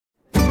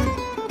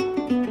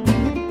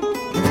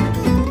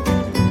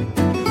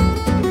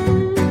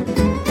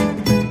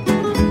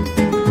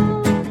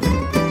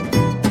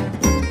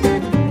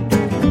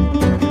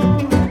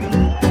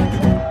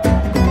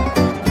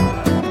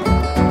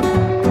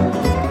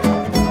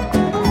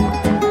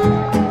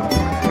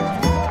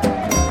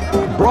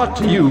brought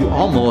to you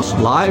almost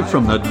live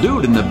from the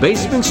Dude in the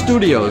Basement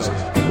studios.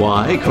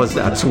 Why? Because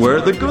that's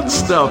where the good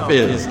stuff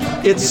is.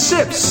 It's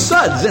Sips,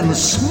 Suds, and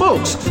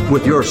Smokes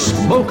with your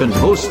smoking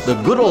host, the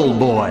good old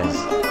boys.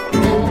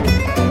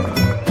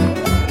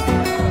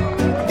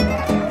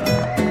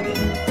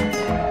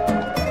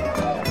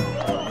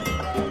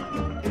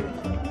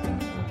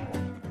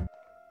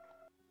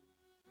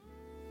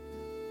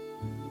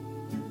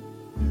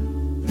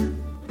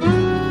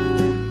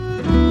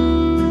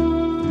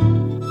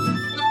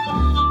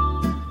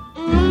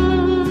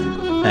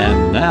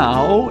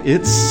 Now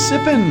it's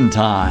sippin'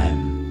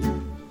 time.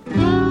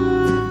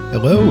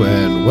 Hello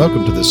and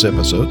welcome to this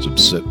episode of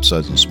Sip,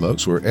 Suds, and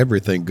Smokes, where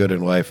everything good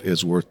in life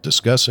is worth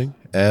discussing.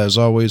 As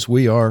always,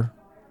 we are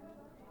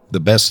the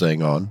best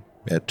thing on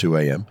at 2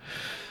 a.m.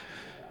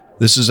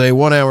 This is a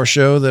 1-hour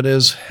show that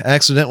has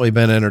accidentally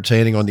been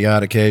entertaining on the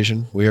odd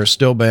occasion. We are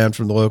still banned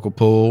from the local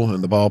pool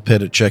and the ball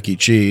pit at Chuck E.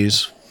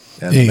 Cheese.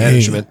 And the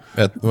management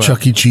at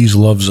Chuck E. Cheese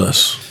loves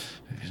us.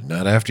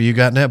 Not after you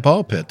got in that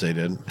ball pit, they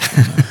didn't.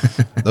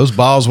 Those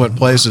balls went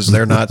places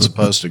they're not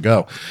supposed to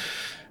go.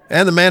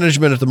 And the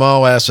management at the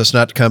mall asked us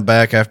not to come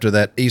back after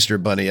that Easter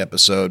Bunny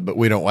episode, but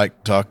we don't like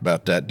to talk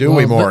about that, do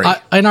we, Maury?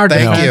 In our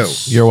Thank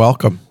defense, you. You're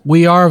welcome.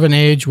 We are of an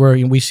age where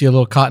we see a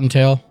little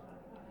cottontail,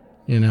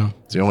 you know.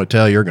 It's the only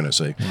tail you're going to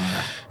see.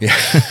 Wow. Yeah.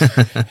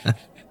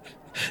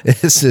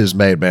 This is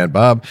Made Man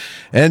Bob,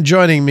 and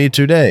joining me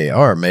today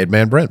are Made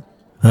Man Brent.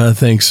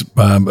 Thanks,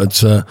 Bob.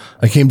 It's I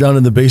came down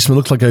in the basement.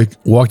 Looked like I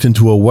walked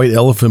into a white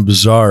elephant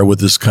bazaar with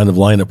this kind of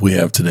lineup we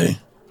have today.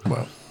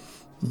 Well,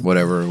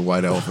 whatever a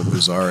white elephant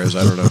bazaar is,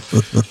 I don't know.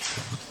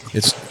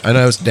 I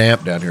know it's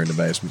damp down here in the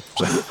basement.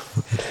 So.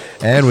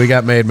 And we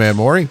got Made Man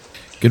Maury.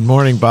 Good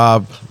morning,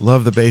 Bob.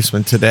 Love the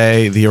basement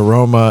today. The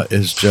aroma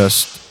is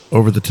just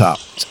over the top.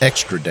 It's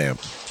extra damp.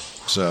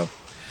 So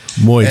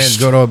moist. And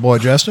good old boy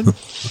Justin.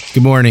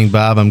 Good morning,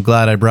 Bob. I'm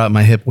glad I brought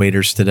my hip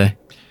waders today.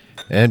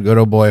 And good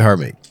old boy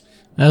Harmeet.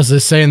 As they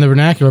say in the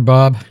vernacular,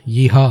 Bob,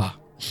 yeehaw.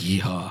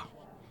 Yeehaw.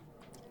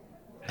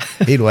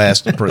 He'd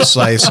last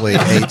precisely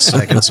 8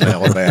 seconds in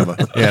Alabama.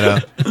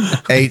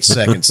 8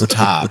 seconds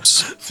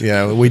tops.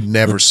 We'd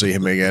never see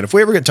him again. If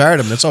we ever get tired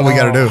of him, that's all we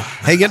got to do.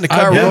 Hey, get in the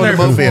car. I've been there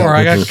before.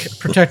 I got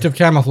protective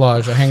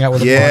camouflage. I hang out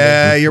with.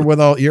 Yeah,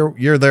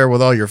 you're there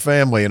with all your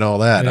family and all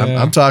that.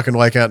 Yeah. I'm talking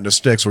like out in the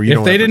sticks where you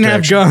don't. If they didn't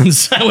have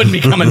guns, I wouldn't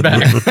be coming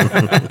back.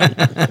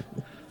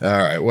 All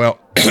right. Well,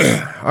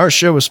 our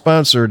show is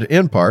sponsored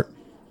in part.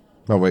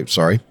 Oh, wait,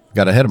 sorry.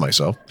 Got ahead of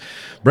myself.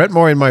 Brett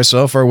Maury and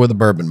myself are with the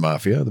Bourbon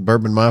Mafia. The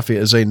Bourbon Mafia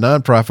is a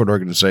nonprofit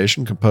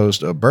organization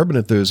composed of bourbon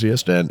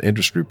enthusiasts and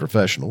industry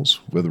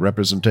professionals. With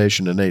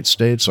representation in 8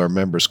 states, our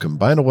members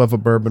combine a love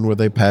of bourbon with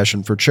a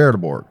passion for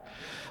charitable work.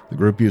 The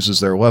group uses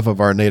their love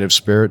of our native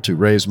spirit to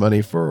raise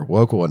money for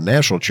local and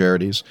national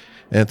charities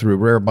and through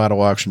rare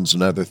bottle auctions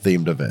and other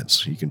themed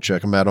events. You can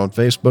check them out on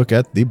Facebook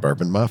at the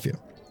Bourbon Mafia.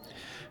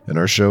 And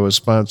our show is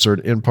sponsored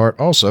in part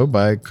also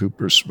by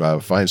Cooper's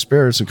Fine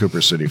Spirits in Cooper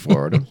City,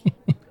 Florida,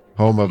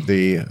 home of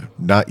the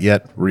not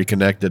yet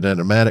reconnected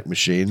enigmatic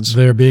machines.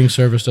 They're being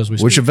serviced as we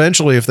speak. Which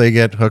eventually, if they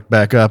get hooked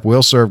back up,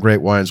 will serve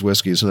great wines,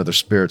 whiskeys, and other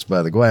spirits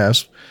by the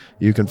glass.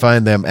 You can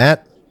find them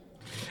at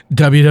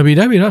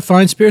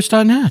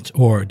www.finespirits.net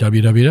or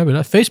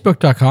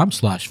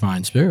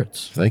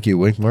www.facebook.com/finespirits. Thank you,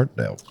 Wink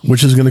Martindale.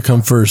 Which is going to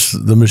come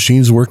first, the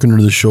machines working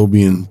or the show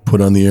being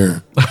put on the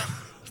air?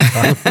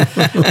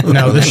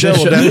 No, the show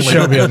will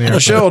be on the air.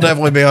 The show will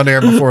definitely be on the air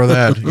before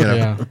that.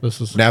 Yeah,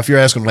 this is. Now, if you're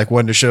asking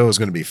when the show is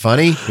going to be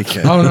funny,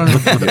 no. In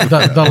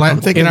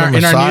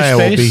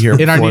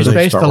our new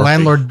space, the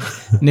landlord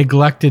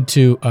neglected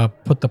to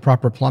put the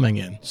proper plumbing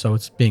in, so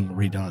it's being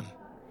redone.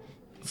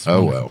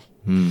 Well.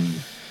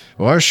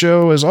 Well, our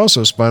show is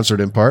also sponsored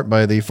in part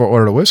by the Fort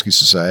Lauderdale Whiskey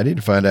Society.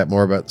 To find out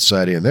more about the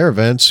society and their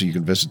events, you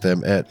can visit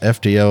them at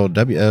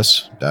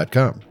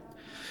ftlws.com.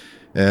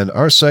 And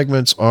our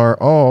segments are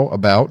all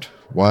about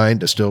wine,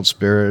 distilled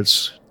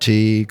spirits,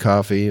 tea,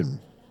 coffee, and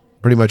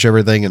pretty much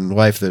everything in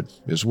life that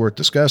is worth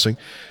discussing.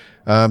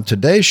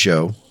 Today's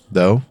show,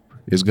 though,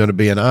 is going to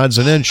be an odds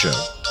and ends show.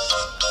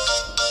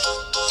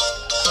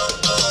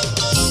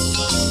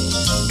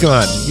 Come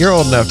on, you're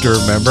old enough to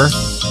remember.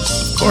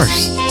 Of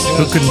course.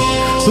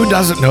 Who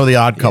doesn't know The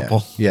Odd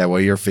Couple? Yeah,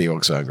 well, you're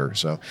Felix Unger,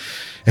 so...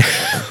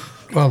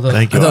 Well,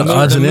 thank you.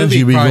 Odds and ends,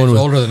 you'd be going with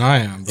older than I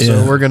am.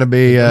 So we're going to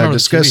be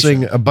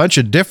discussing a bunch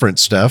of different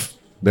stuff.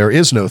 There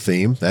is no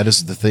theme. That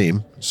is the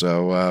theme.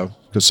 So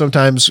because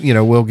sometimes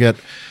we'll get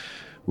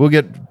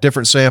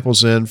different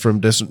samples in from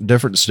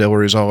different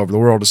distilleries all over the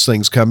world as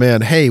things come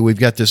in. Hey, we've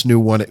got this new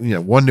one.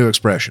 One new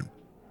expression.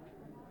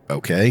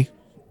 Okay,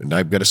 and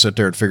I've got to sit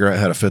there and figure out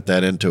how to fit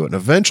that into it. And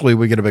eventually,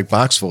 we get a big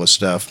box full of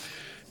stuff,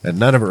 and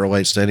none of it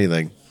relates to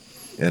anything.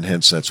 And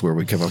hence, that's where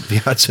we come up with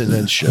the odds and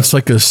ends show. It's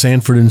like a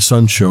Sanford and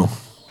Son show.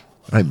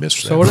 I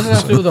missed that. So what does it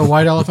have to do with the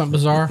White Elephant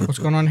Bazaar? What's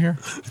going on here?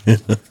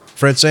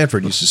 Fred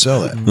Sanford used to sell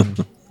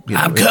that.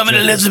 I'm coming,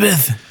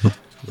 Elizabeth.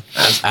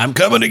 I'm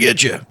coming to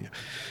get you.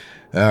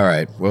 All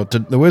right. Well,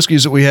 the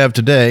whiskeys that we have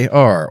today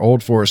are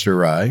Old Forester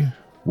Rye,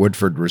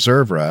 Woodford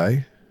Reserve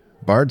Rye,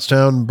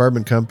 Bardstown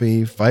Bourbon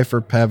Company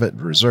Pfeiffer Pavitt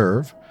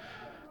Reserve,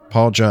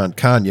 Paul John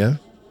Cognac,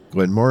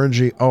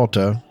 Glenmorangie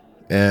Alta,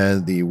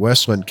 and the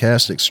Westland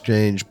Cask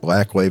Exchange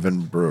Black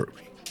Laven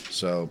Brewery.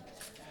 So,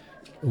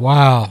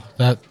 wow,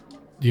 that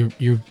you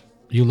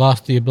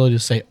lost the ability to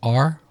say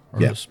R,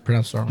 or Yeah.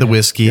 pronounce R. The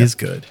whiskey is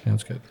good. Yeah,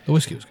 that's good. The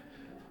whiskey was good.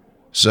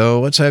 so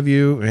let's have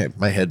you.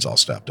 My head's all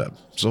stopped up.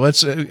 So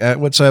let's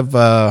have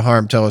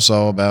Harm tell us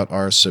all about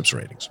our sips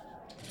ratings.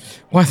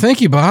 Well,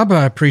 thank you, Bob.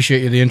 I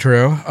appreciate you the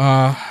intro.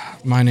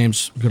 My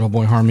name's good old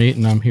boy Harmeet,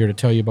 and I'm here to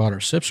tell you about our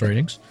sips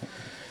ratings.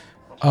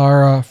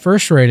 Our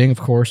first rating, of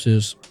course,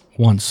 is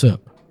 1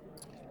 sip.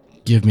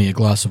 Give me a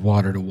glass of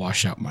water to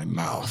wash out my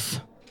mouth.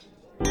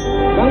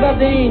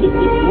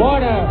 Gangardine,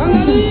 water.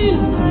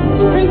 Gangardine,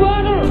 bring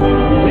water.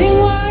 Bring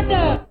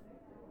water.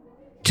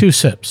 2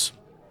 sips.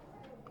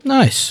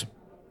 Nice.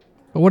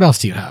 But what else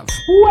do you have?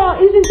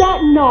 Well, isn't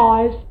that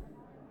nice?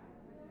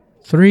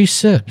 3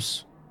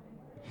 sips.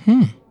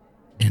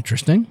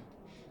 Interesting.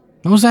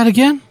 What was that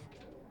again?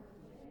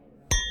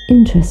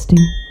 Interesting.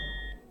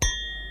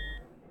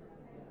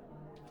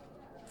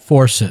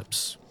 4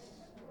 sips.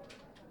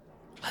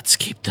 Let's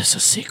keep this a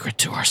secret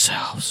to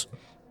ourselves.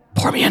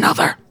 Pour me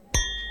another.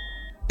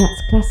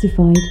 That's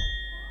classified.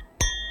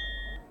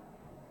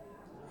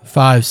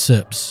 5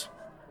 sips.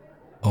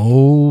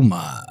 Oh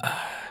my.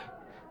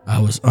 I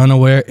was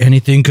unaware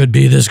anything could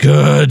be this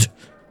good.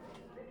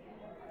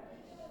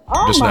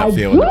 I'm just not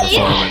feeling the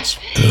performance.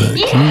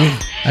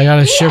 I got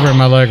a shiver in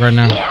my leg right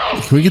now.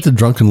 Can we get the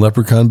drunken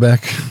leprechaun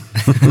back?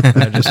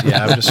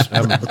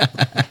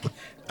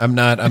 I'm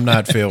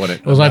not feeling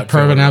it. Was I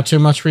perving out too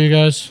much for you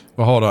guys?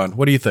 Well, hold on.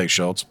 What do you think,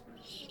 Schultz?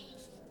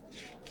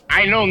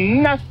 I know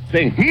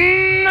nothing.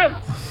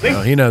 Nothing.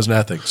 No, he knows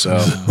nothing. So,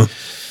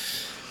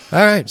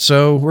 all right.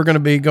 So we're going to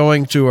be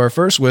going to our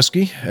first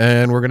whiskey,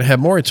 and we're going to have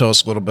Maury tell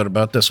us a little bit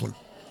about this one.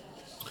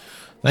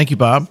 Thank you,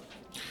 Bob.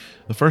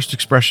 The first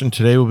expression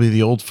today will be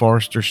the Old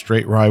Forester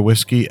Straight Rye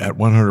Whiskey at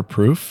 100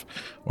 proof,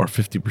 or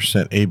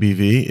 50%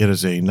 ABV. It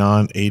is a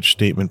non-age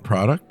statement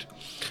product.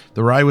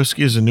 The rye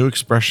whiskey is a new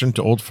expression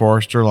to Old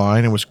Forester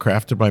line and was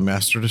crafted by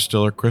master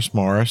distiller Chris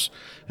Morris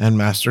and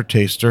master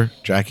taster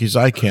Jackie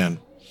Zykan.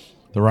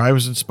 The rye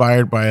was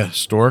inspired by a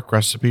historic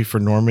recipe for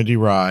Normandy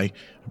rye,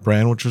 a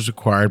brand which was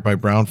acquired by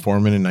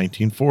Brown-Forman in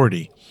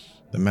 1940.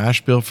 The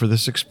mash bill for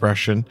this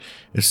expression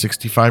is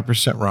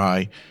 65%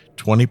 rye,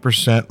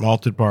 20%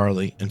 malted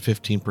barley, and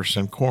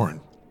 15%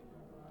 corn.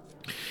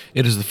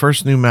 It is the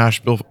first new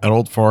mash bill at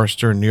Old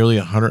Forester in nearly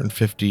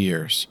 150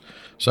 years.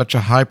 Such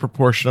a high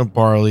proportion of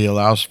barley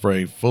allows for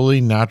a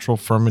fully natural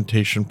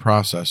fermentation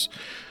process,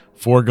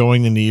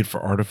 foregoing the need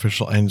for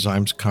artificial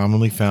enzymes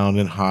commonly found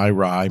in high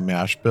rye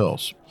mash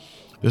bills.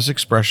 This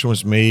expression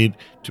was made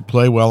to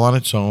play well on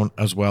its own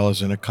as well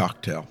as in a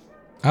cocktail.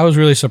 I was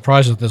really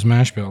surprised with this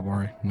mash bill,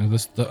 Maury.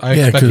 I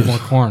expected more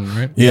corn,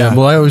 right? Yeah,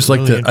 well, I always like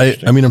Really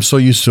to. I mean, I'm so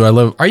used to. I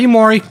love Are you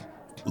Maury?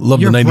 the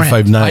You're 95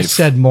 Brent. knife. I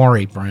said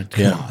Maury, Brent.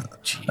 Come Yeah. on.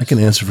 Jeez. I can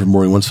answer for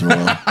Maury once in a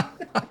while.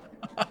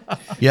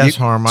 Yes,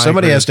 Harm. I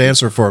Somebody agree. has to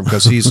answer for him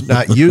because he's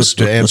not used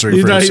to answering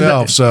for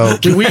himself. So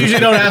We usually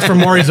don't ask for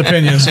Maury's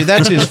opinion. see,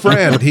 that's his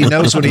friend. He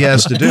knows what he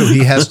has to do.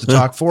 He has to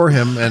talk for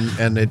him,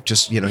 and it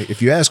just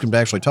if you ask him to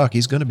actually talk,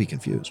 he's going to be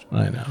confused.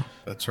 I know.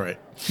 That's right.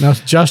 Now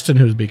it's Justin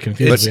who's be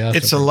confused.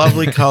 It's a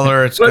lovely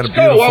color. It's got a Let's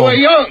go while we're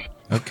beautiful, young.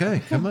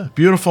 Okay, come on.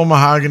 beautiful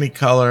mahogany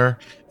color.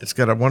 It's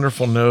got a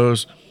wonderful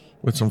nose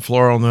with some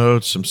floral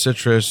notes, some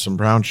citrus, some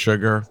brown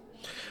sugar.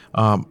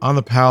 On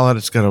the palate,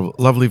 it's got a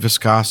lovely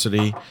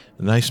viscosity,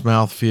 a nice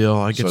mouthfeel.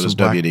 I get So some does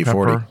black WD-40.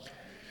 pepper,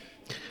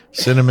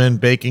 cinnamon,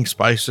 baking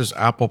spices,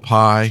 apple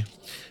pie.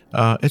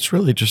 It's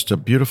really just a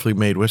beautifully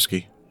made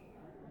whiskey.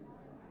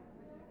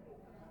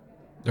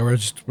 We're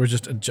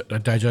just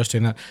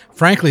digesting that.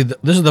 Frankly,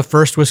 this is the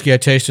first whiskey I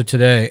tasted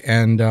today,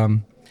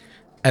 and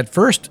at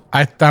first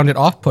I found it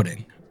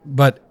off-putting,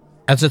 but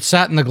as it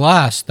sat in the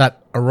glass,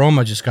 that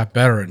aroma just got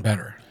better and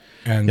better.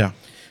 And Yeah.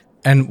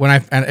 and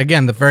and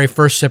again, the very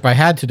first sip I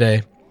had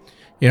today,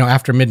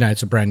 after midnight,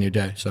 it's a brand new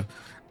day. So,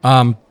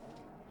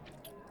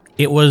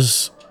 it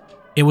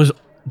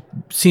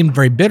seemed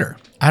very bitter.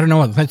 I don't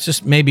know. That's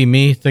just maybe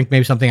me. Think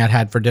maybe something I'd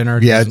had for dinner.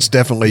 Yeah, it's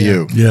definitely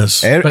you.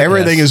 Yes.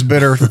 Everything is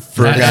bitter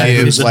for a guy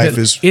whose life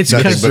is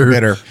nothing but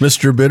bitter.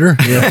 Mr. Bitter.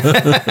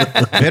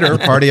 Yeah. Bitter,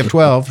 party of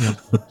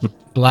 12.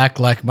 black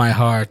like my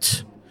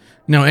heart.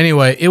 No,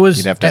 anyway, it was.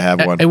 You'd have to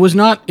have one. It was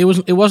not. It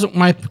wasn't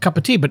my cup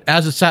of tea. But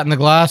as it sat in the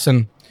glass,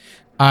 and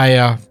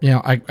I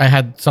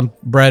had some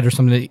bread or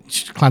something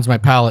to cleanse my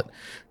palate.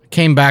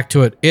 Came back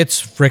to it.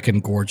 It's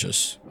freaking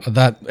gorgeous.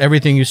 That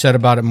everything you said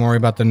about it, Maury,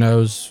 about the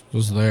nose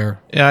was there.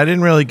 Yeah, I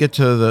didn't really get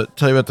to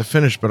tell you about the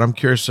finish, but I'm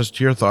curious as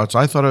to your thoughts.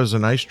 I thought it was a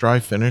nice dry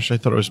finish. I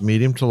thought it was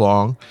medium to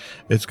long.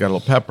 It's got a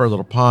little pepper, a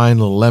little pine, a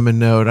little lemon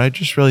note. I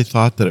just really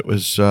thought that it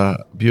was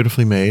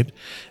beautifully made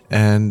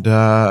and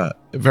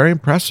very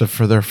impressive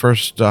for their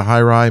first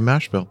high rye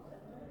mash bill.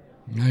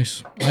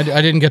 Nice. I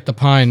didn't get the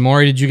pine.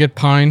 Maury, did you get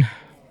pine?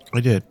 I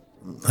did.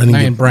 I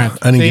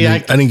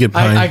didn't get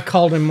pine. I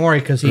called him Maury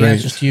because he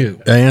answers to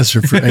you. I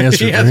answered for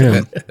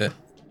him.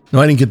 No,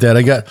 I didn't get that.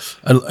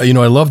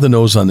 I love the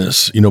nose on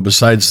this.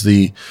 Besides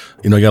the,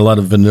 I got a lot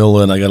of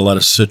vanilla and I got a lot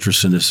of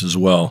citrus in this as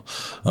well.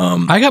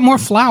 I got more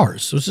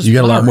flowers. It was just You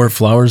got a lot more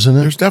flowers in it?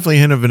 There's definitely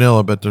a hint of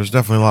vanilla, but there's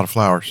definitely a lot of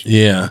flowers.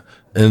 Yeah.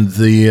 And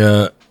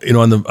the,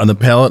 on the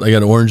palate, I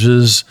got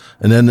oranges.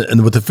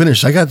 And with the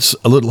finish, I got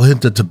a little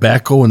hint of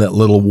tobacco and that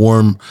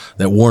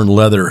worn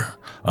leather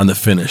on the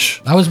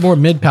finish. That was more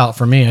mid palate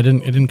for me. It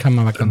didn't come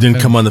on.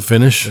 Come on the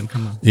finish. Didn't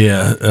come on.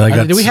 Yeah,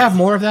 and do we have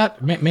more of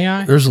that? May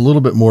I? There's a little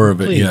bit more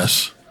of it. Please.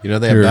 Yes. They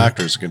have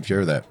doctors who can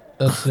cure that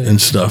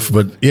and stuff.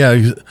 But yeah,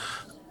 you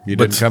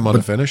didn't come on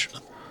the finish.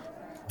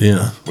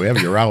 Yeah, we have a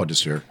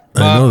urologist here.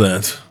 I know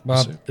that.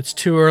 Bob, it's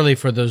too early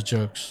for those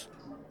jokes.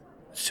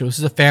 So this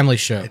is a family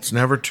show. It's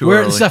never too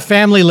early. It's a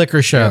family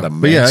liquor show.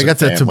 But yeah, I got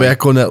that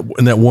tobacco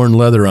and that worn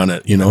leather on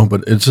it,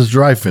 But it's a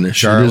dry finish.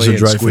 Charlie it is a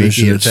dry finish.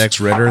 Squeaky and Tex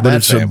Ritter, but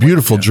it's a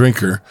beautiful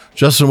drinker.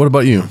 Justin, what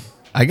about you?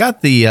 I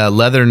got the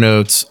leather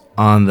notes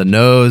on the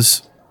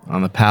nose,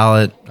 on the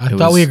palate. I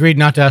thought we agreed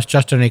not to ask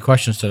Justin any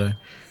questions today.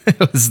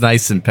 It was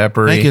nice and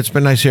peppery. Thank you. It's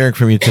been nice hearing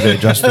from you today,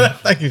 Justin.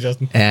 Thank you,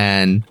 Justin.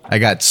 And I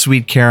got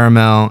sweet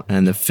caramel,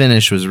 and the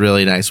finish was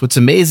really nice. What's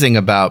amazing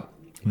about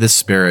this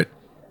spirit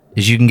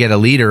is you can get a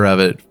liter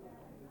of it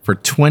for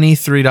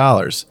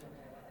 $23.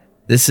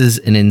 This is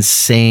an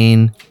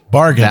insane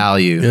bargain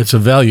value. It's a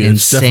value.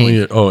 Insane.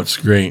 It's definitely. It's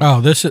great.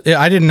 Oh,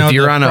 I didn't know. If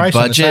you're the on a price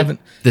budget,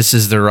 this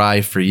is the rye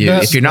for you.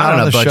 That's If you're not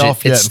on a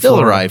budget, it's still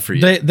a rye for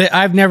you.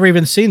 I've never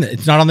even seen it.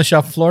 It's not on the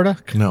shelf in Florida.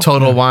 No.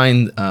 Total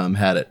Wine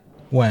had it.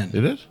 When?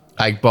 Did it?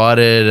 I bought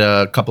it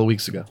a couple of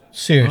weeks ago.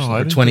 Seriously. Oh, I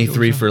For didn't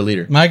 23 for a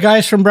liter. My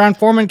guys from Brown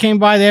Foreman came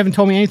by. They haven't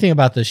told me anything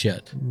about this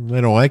yet.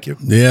 They don't like you.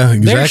 Yeah,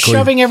 exactly. They're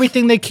shoving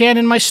everything they can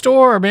in my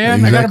store,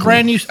 man. Exactly. I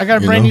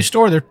got a brand new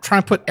store. They're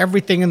trying to put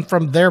everything in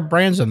from their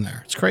brands in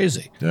there. It's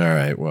crazy. All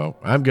right. Well,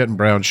 I'm getting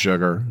brown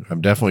sugar.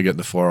 I'm definitely getting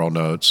the floral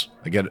notes.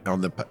 I get it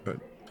on the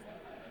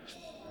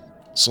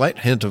slight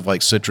hint of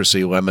like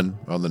citrusy lemon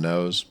on the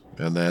nose,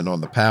 and then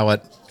on the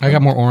palate, I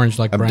got more orange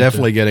like I'm Brent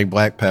definitely did. getting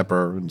black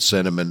pepper and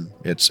cinnamon.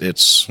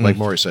 It's like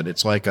Maury said.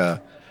 It's like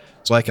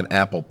an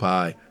apple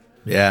pie.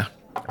 Yeah.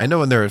 I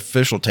know in their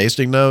official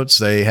tasting notes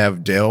they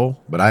have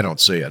dill, but I don't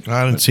see it.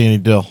 I didn't see any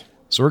dill.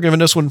 So we're giving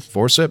this one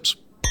 4 sips.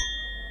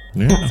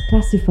 That's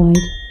classified.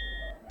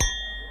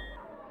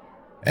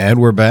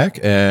 And we're back,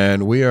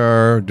 and we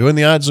are doing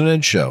the odds and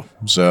ends show.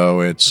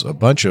 So it's a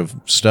bunch of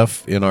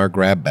stuff in our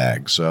grab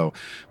bag. So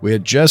we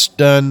had just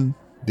done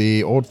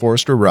the Old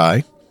Forester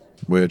Rye,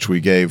 which we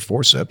gave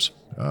 4 sips.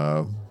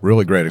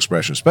 Really great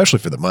expression, especially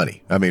for the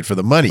money. I mean, for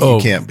the money, you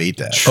can't beat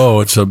that.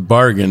 Oh, it's a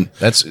bargain.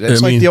 It's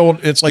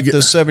like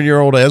the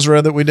 7-year-old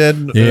Ezra that we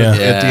did at the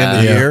end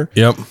of the year.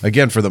 Yep.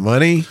 Again, for the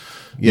money,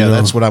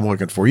 that's what I'm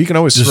looking for. You can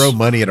always throw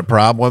money at a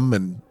problem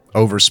and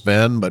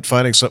overspend, but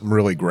finding something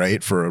really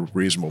great for a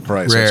reasonable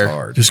price is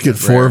hard. Just get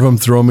 4 of them,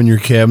 throw them in your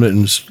cabinet,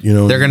 and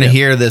they're going to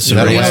hear this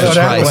and raise the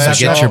price.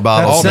 So get your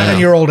bottle. That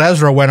 7-year-old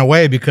Ezra went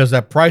away because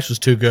that price was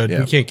too good.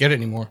 We can't get it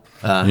anymore.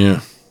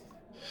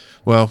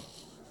 Well,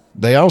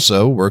 they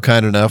also were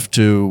kind enough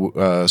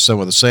to some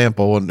of the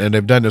sample, and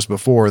they've done this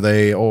before.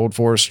 Old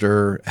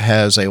Forester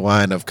has a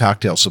line of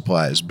cocktail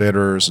supplies,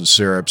 bitters and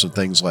syrups and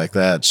things like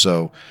that.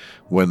 So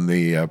when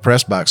the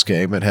press box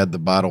came, it had the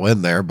bottle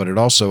in there, but it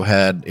also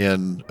had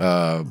in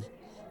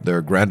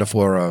their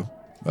Grandiflora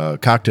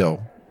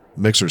cocktail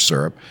mixer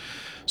syrup.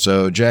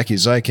 So Jackie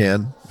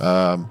Zykan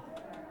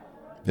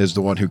is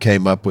the one who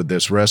came up with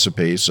this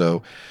recipe.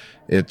 So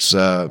it's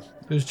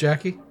Who's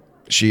Jackie?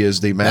 She is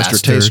the master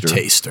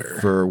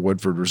taster for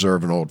Woodford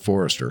Reserve and Old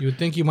Forester. You would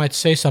think you might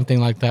say something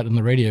like that in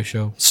the radio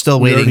show. Still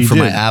waiting for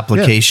my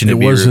application to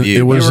be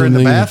reviewed. We were in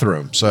the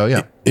bathroom, so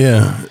yeah.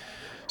 Yeah.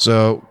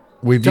 So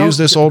we've used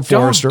this Old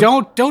Forester.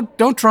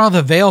 Don't draw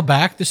the veil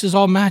back. This is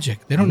all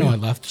magic. They don't know I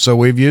left. So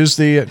we've used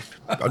the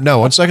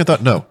no, on second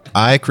thought, no.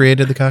 I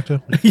created the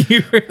cocktail.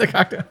 You created the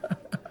cocktail.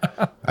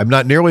 I'm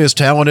not nearly as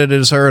talented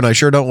as her, and I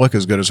sure don't look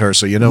as good as her,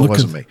 so it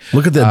wasn't me.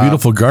 Look at that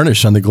beautiful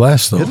garnish on the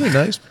glass, though. Isn't it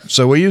nice?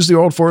 So we use the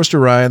Old Forester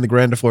Rye and the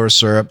Grandiflora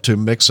syrup to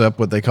mix up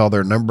what they call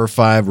their number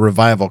 5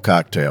 revival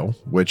cocktail,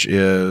 which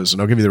is,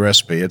 and I'll give you the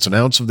recipe, it's an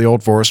ounce of the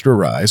Old Forester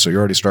Rye, so you're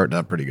already starting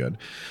out pretty good.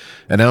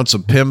 An ounce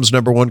of Pim's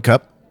number 1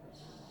 cup,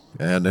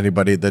 and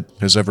anybody that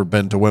has ever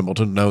been to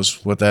Wimbledon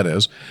knows what that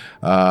is.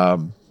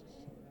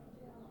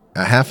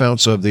 A half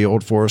ounce of the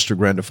Old Forester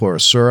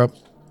Grandiflora syrup,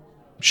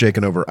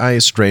 shaken over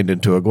ice, strained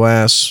into a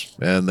glass,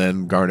 and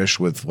then garnished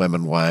with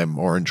lemon, lime,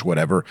 orange,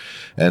 whatever,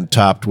 and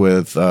topped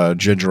with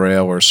ginger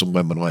ale or some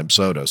lemon lime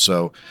soda.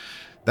 So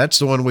that's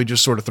the one we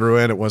just sort of threw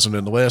in. It wasn't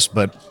in the list,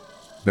 but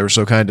they were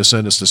so kind to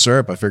send us the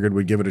syrup, I figured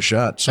we'd give it a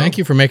shot. So. Thank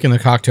you for making the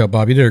cocktail,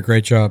 Bob. You did a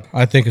great job.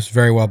 I think it's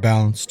very well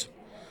balanced.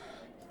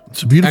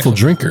 It's a beautiful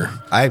drinker.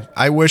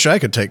 I wish I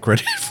could take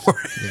credit for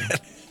it. Yeah.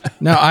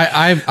 No,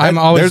 I'm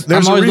always.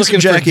 There's I'm a always reason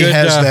looking Jackie for good,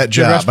 has that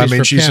job. I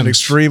mean, she's an Pims.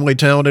 extremely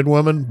talented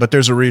woman, but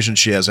there's a reason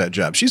she has that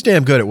job. She's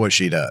damn good at what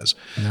she does.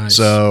 Nice.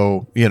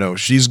 So,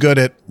 she's good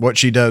at what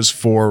she does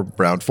for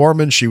Brown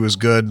Foreman. She was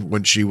good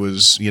when she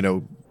was,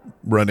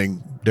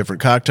 running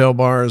different cocktail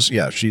bars.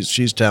 Yeah,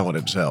 she's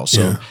talented as hell.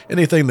 So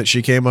anything that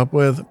she came up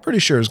with, I'm pretty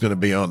sure is going to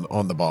be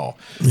on the ball.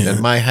 And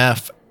my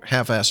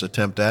half-ass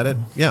attempt at it,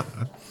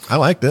 I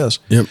like this.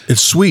 Yep.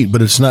 It's sweet,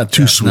 but it's not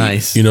too sweet.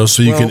 Nice. You know,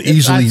 so you can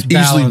easily.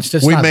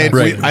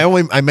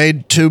 I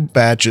made 2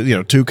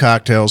 batches, 2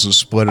 cocktails and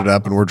split it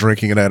up, and we're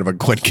drinking it out of a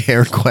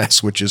Glencairn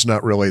glass, which is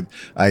not really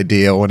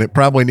ideal, and it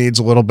probably needs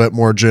a little bit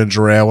more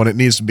ginger ale, and it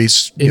needs to be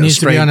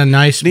to be on a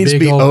nice needs to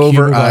big be old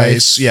over cube of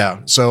ice. Yeah.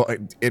 So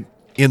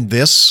in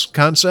this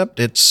concept,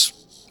 it's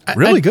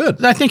really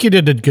good. I think you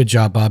did a good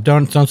job, Bob.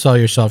 Don't sell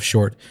yourself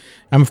short.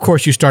 Of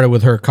course, you started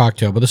with her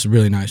cocktail, but this is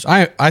really nice.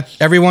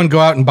 Everyone go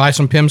out and buy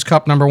some Pim's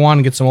Cup #1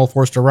 and get some Old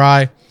Forester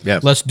rye. Yeah.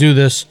 Let's do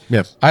this.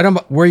 Yeah. I don't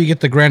know where you get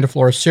the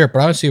Grandiflora syrup, but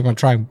I want to see if I'm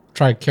try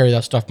to carry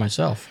that stuff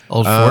myself.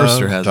 Old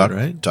Forester has it,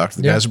 right? Talk to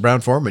the guys at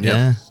Brown Forman.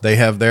 Yeah. They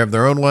have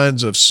their own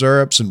lines of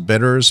syrups and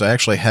bitters. I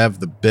actually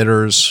have the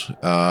bitters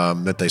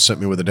that they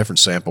sent me with a different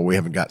sample. We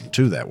haven't gotten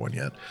to that one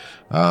yet.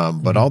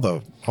 But all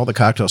the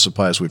cocktail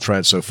supplies we've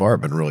tried so far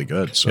have been really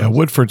good. So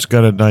Woodford's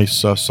got a nice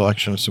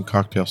selection of some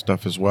cocktail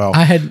stuff as well.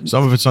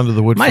 Some of it's under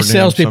the Woodford My name,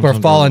 salespeople are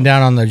some's falling under-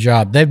 down on their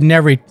job. They've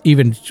never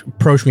even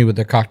approached me with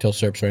their cocktail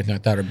syrups or anything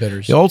like that or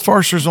bitters. The Old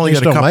Forester's only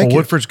Just got a don't couple. like it.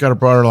 Woodford's got a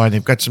broader line.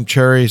 They've got some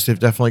cherries. They've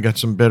definitely got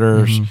some bitters.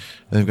 And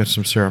they've got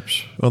some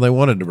syrups. Well, they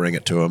wanted to bring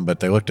it to him, but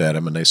they looked at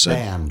him and they said,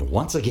 And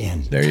once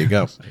again. "There you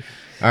go."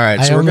 All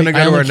right, so we're going to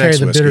go to our carry next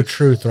the whiskey. bitter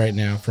truth right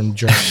now from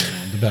Germany,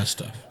 the best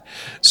stuff.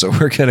 So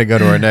we're going to go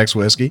to our next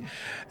whiskey,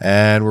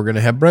 and we're going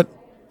to have Brett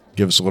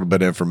give us a little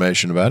bit of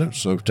information about it.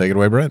 So take it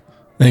away, Brett.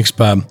 Thanks,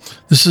 Bob.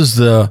 This is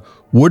the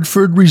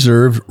Woodford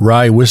Reserve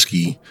Rye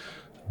Whiskey,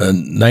 a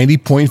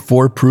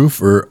 90.4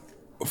 proof or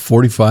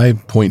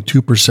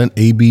 45.2%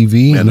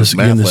 ABV. And this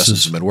math this lessons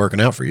is have been working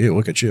out for you.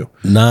 Look at you.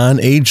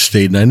 non-age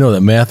state, and I know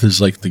that math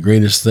is like the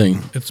greatest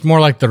thing. It's more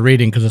like the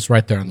reading because it's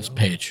right there on this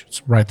page.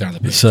 It's right there on the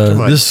page. It's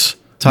this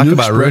Talk new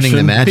about ruining the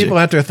expression- magic. People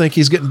out there think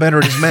he's getting better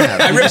at his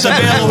math. I ripped the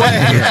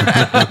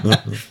bale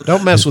away.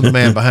 Don't mess with the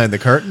man behind the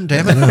curtain,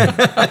 damn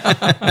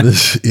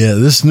it.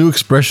 This new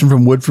expression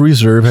from Woodford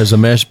Reserve has a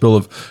mash bill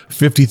of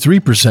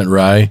 53%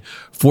 rye,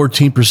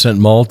 14%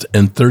 malt,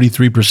 and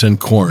 33%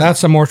 corn.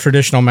 That's a more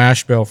traditional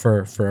mash bill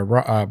for a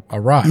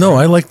rye. No,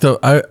 I like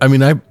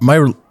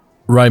my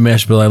rye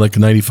mash bill. I like a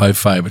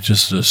 95.5. It's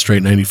just a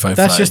straight 95.5.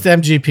 That's just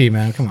MGP,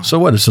 man. Come on. So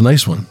what? It's a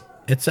nice one.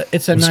 It's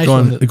a nice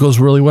one It goes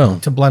really well.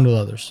 to blend with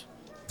others.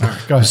 All right,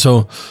 go ahead.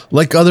 So,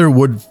 like other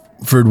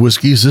Woodford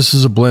whiskeys, this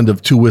is a blend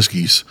of 2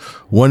 whiskeys.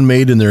 One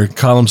made in their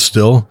column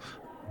still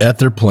at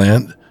their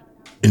plant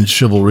in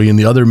Chivalry, and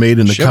the other made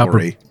in the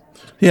Chivalry? copper.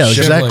 Yeah,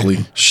 Chivalry. exactly.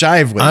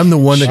 Shively. I'm the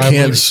one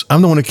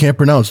that can't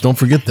pronounce. Don't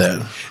forget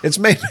that. It's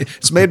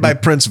made by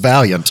Prince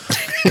Valiant.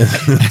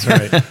 That's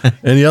right.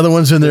 And the other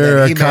one's in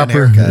their He-Man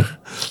copper.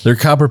 haircut. Their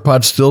copper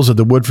pot stills at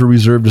the Woodford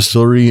Reserve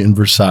Distillery in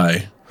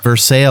Versailles.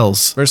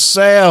 Versailles. For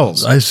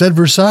sales. I said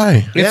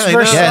Versailles. Yeah, I know.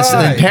 Versailles. Yes,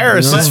 and in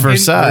Paris it's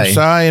Versailles.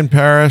 Versailles in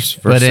Paris.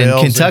 But in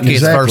Versailles Kentucky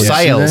Exactly. it's See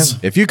Versailles.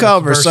 that? If you call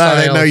it Versailles,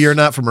 they know Versailles. you're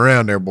not from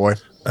around there, boy.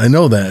 I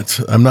know that.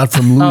 I'm not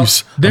from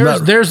Louis.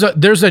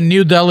 There's a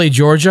New Delhi,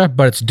 Georgia,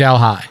 but it's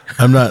Delhi.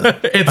 I'm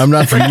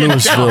not from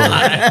Louisville.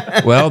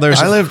 Well,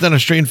 I lived on a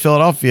street in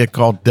Philadelphia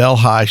called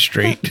Delhi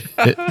Street.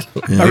 near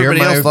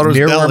Everybody else thought it was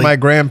where Delhi. my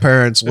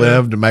grandparents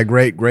lived and my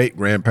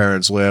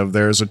great-great-grandparents lived,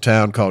 there's a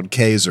town called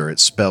Kaiser.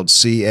 It's spelled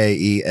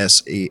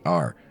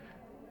Caeser.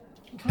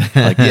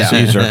 Like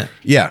Caesar.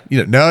 Yeah,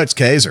 no, it's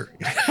Kaiser.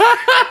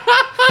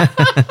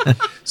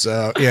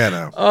 So,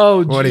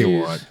 Oh, what do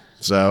you want?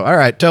 So, all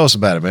right, tell us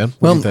about it, man. What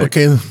do Well, you think?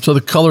 okay. So the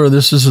color of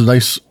this is a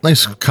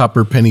nice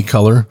copper penny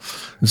color.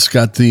 It's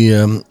got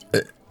the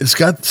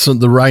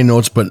the rye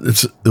notes, but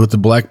it's with the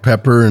black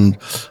pepper, and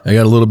I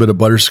got a little bit of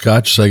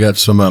butterscotch. So I got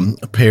some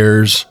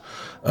pears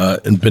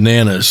and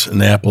bananas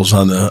and apples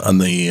on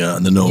the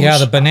nose. Yeah,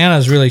 the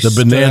bananas really. The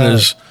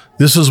bananas.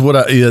 This is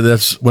what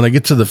that's when I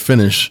get to the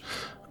finish.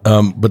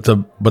 But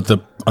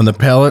on the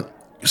palate,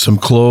 some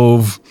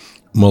clove,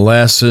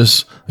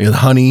 molasses, I got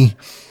honey.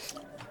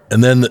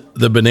 And then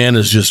the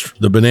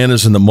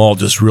bananas and the malt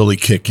just really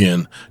kick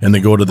in, and they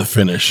go to the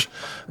finish,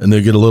 and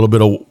they get add a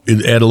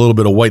little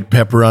bit of white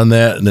pepper on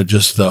that, and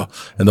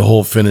the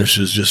whole finish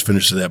is just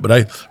finished to that.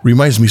 But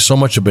reminds me so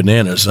much of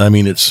bananas. I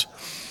mean, it's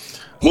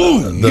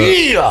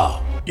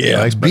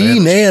Nice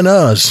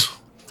bananas,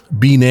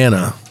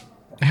 banana.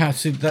 Yeah,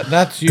 see,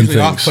 that's usually things.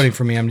 off-putting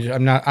for me.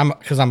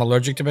 Because I'm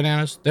allergic to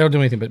bananas. They don't do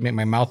anything but make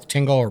my mouth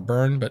tingle or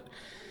burn. But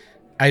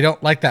I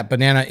don't like that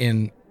banana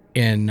in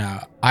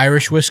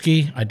Irish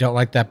whiskey. I don't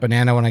like that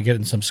banana when I get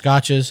in some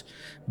scotches.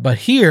 But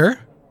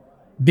here,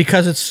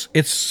 because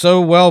it's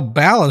so well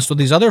balanced with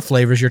these other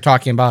flavors you're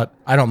talking about,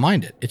 I don't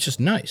mind it. It's just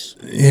nice.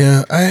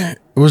 Yeah, it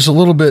was a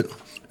little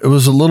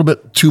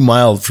bit too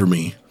mild for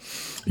me.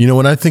 You know,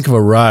 when I think of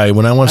a rye,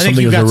 when I want I think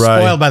something you as a got rye,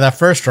 spoiled by that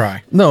first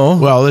rye. no,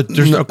 Well,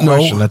 there's no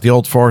question that the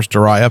Old Forester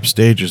rye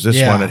upstages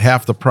this one at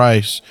half the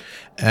price,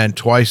 and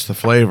twice the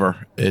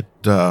flavor.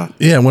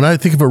 Yeah, when I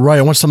think of a rye,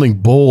 I want something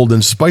bold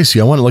and spicy.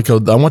 I want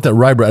I want that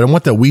rye bread. I don't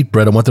want that wheat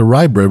bread. I want the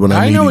rye bread when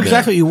I'm I know eating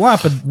exactly what you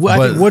want, but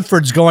I think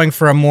Woodford's going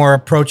for a more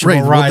approachable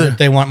Right, well, rye that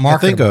they want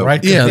marketable,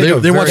 right? Yeah,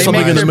 they want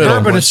something in the middle.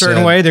 Bourbon a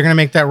certain way, they're going to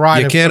make that rye.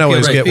 You can't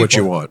always get what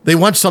you want. They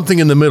want something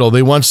in the middle.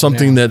 They want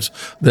something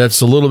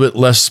that's a little bit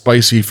less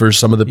spicy for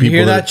some of the people. You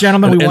hear that,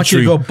 gentlemen? We want you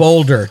to go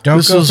bolder.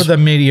 Don't go for the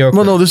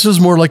mediocre. No, this is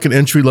more like an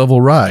entry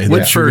level rye.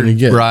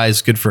 Woodford rye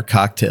is good for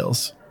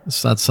cocktails.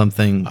 It's not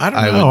something I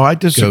don't know. I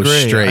disagree.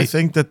 Go straight. I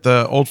think that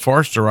the Old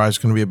Forester rye is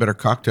going to be a better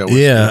cocktail.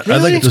 Yeah, whiskey. I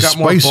like It's the got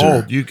more spicer.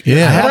 bold.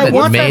 I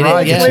want made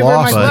that it yet, flavor in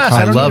my but glass.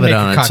 I don't love need to it make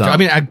a on its cocktail. own. I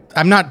mean,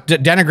 I'm not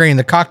denigrating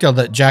the cocktail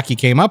that Jackie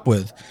came up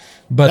with,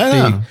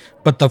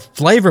 but the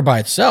flavor by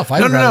itself,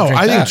 I would rather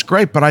drink I think that. it's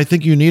great, but I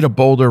think you need a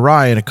bolder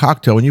rye in a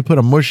cocktail. When you put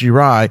a mushy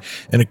rye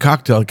in a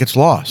cocktail, it gets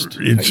lost.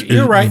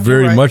 You're right.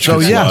 Very you're right. much. So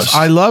gets yes, lost.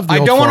 I love the I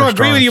Old don't want to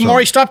Forester agree with you, on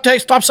its Maury. own.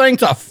 Stop saying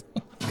stuff.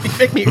 You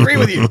make me agree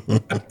with you.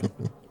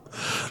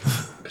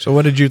 So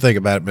what did you think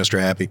about it, Mr.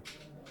 Happy?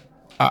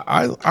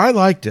 I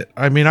liked it.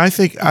 I mean, I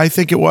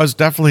think it was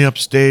definitely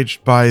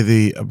upstaged by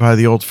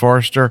the Old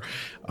Forester.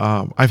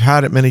 I've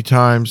had it many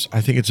times.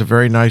 I think it's a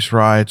very nice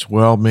rye. It's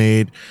well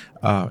made.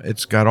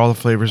 It's got all the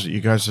flavors that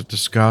you guys have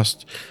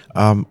discussed.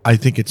 I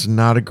think it's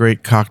not a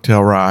great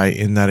cocktail rye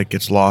in that it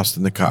gets lost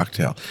in the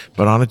cocktail,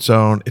 but on its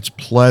own, it's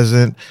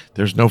pleasant.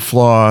 There's no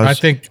flaws. I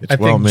think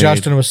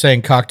Justin was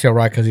saying cocktail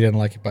rye because he didn't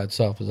like it by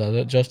itself. Is that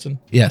it, Justin?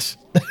 Yes.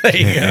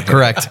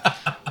 Correct.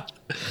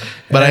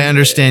 But I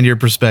understand your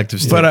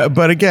perspective, Steve.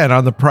 But again,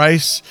 on the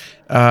price,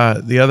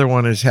 the other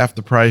one is half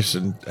the price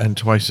and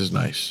twice as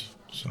nice.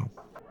 So,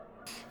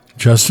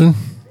 Justin?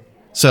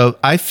 So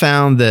I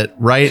found that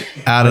right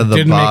out of the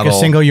didn't bottle, make a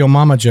single Yo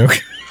Mama joke.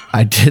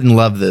 I didn't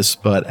love this,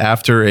 but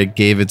after it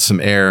gave it some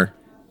air,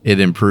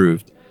 it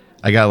improved.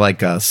 I got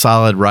like a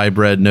solid rye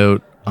bread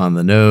note on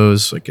the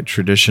nose, like a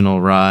traditional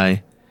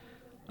rye.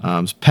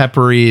 It's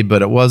peppery,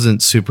 but it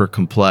wasn't super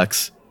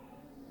complex.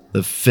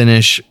 The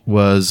finish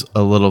was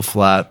a little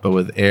flat, but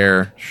with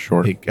air,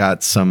 it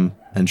got some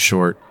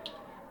short,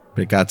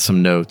 but it got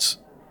some notes.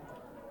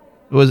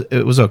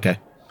 It was okay.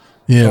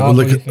 Yeah, Bob,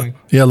 what do you think?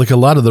 like a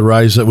lot of the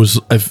ryes that was,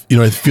 I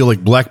feel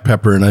like black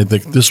pepper, and I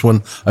think this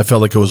one I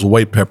felt like it was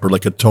white pepper,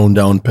 like a toned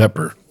down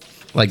pepper.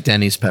 Like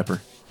Denny's pepper.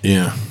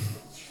 Yeah.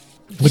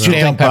 What you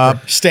think, Bob?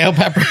 pepper? Stale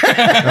pepper.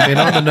 I mean,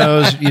 on the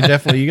nose, you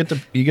get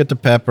the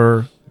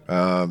pepper,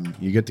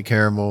 you get the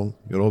caramel,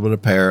 you get a little bit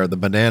of pear. The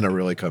banana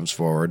really comes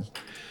forward,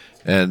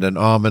 and an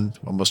almond,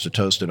 almost a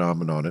toasted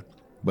almond on it.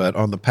 But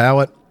on the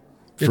palate,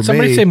 Did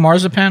somebody say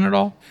marzipan at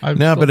all?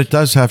 no, but it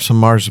does have some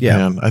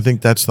marzipan. I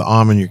think that's the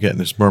almond you're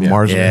getting. It's more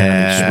marzipan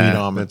and sweet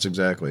almond. That's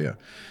exactly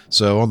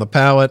So on the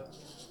palate,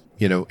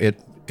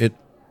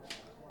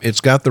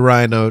 it's got the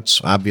rye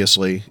notes.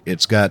 Obviously,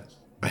 it's got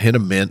a hint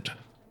of mint.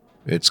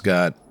 It's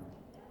got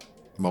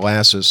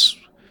molasses.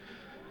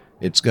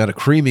 It's got a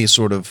creamy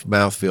sort of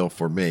mouthfeel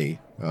for me.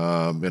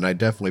 And I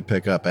definitely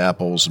pick up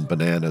apples and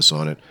bananas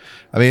on it.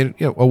 I mean,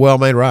 a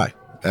well-made rye.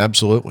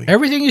 Absolutely.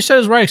 Everything you said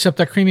is right except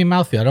that creamy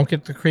mouthfeel. I don't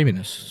get the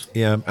creaminess.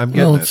 Yeah, I'm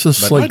getting It's a but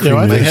slight I do.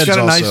 I creaminess. think my it's head's got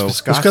a nice also-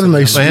 viscosity. It's got a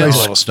nice- my head's a nice-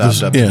 little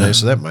stopped up yeah. today,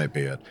 so that might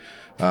be it.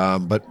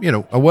 But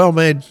a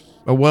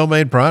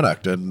well-made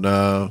product, and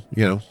I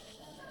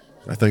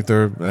think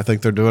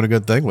they're doing a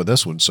good thing with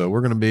this one. So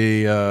we're going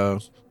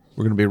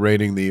to be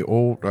rating the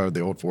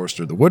Old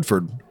Forester, the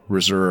Woodford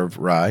Reserve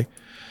Rye,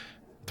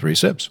 3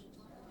 sips.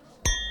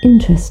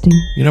 Interesting.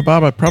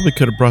 Bob, I probably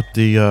could have brought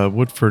the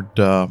Woodford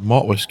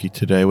malt whiskey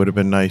today. Would have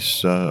been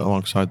nice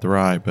alongside the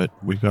rye, but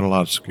we've got a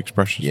lot of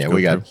expressions. Yeah, to go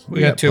we got through.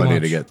 We got too plenty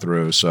much. to get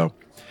through. So, all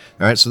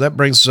right, so that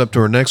brings us up to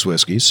our next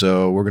whiskey.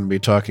 So we're going to be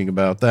talking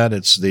about that.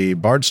 It's the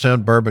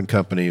Bardstown Bourbon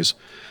Company's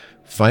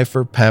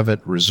Pfeiffer Pavitt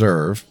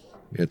Reserve.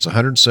 It's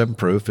 107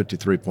 proof,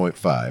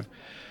 53.5.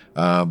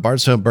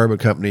 Bardstown Bourbon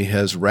Company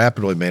has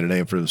rapidly made a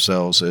name for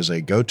themselves as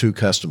a go-to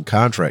custom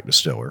contract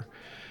distiller,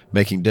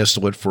 making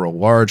distillate for a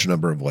large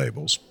number of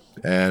labels.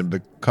 And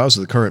because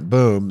of the current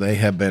boom, they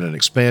have been in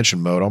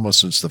expansion mode almost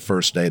since the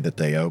first day that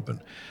they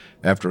opened.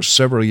 After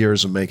several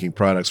years of making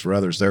products for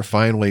others, they're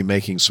finally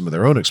making some of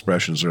their own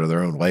expressions under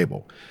their own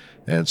label.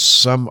 And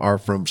some are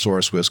from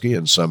source whiskey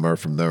and some are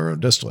from their own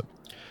distillate.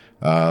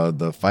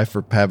 The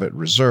Pfeiffer Pavitt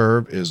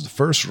Reserve is the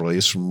first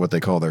release from what they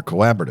call their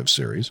collaborative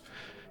series.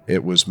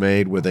 It was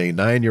made with a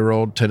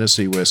 9-year-old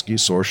Tennessee whiskey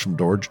sourced from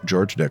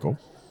George Dickel.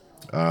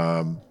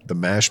 The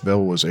mash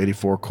bill was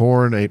 84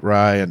 corn, 8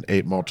 rye, and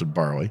 8 malted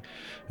barley.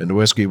 And the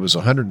whiskey was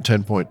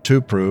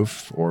 110.2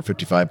 proof, or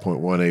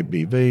 55.1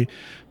 ABV,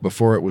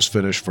 before it was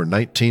finished for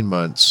 19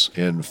 months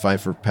in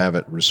Pfeiffer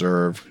Pavitt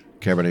Reserve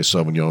Cabernet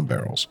Sauvignon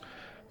barrels.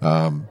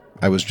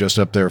 I was just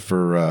up there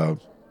for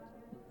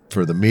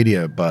the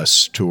media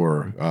bus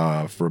tour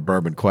for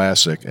Bourbon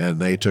Classic, and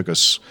they took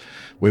us.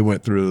 We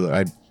went through.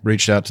 I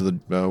reached out to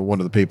the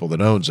one of the people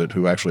that owns it,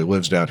 who actually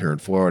lives down here in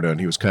Florida, and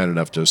he was kind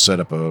enough to set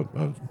up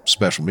a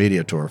special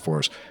media tour for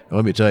us. And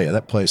let me tell you,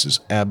 that place is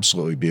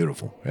absolutely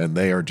beautiful, and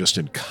they are just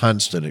in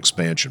constant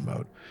expansion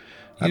mode.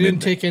 You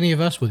didn't take any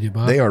of us with you,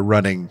 Bob. They are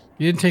running.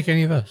 You didn't take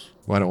any of us.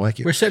 Well, I don't like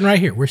you. We're sitting right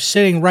here. We're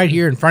sitting right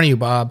here in front of you,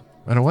 Bob.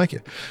 I don't like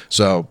you.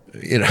 So,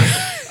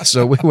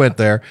 so we went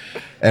there,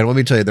 and let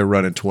me tell you, they're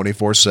running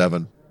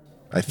 24/7.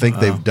 I think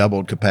they've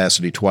doubled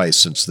capacity twice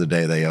since the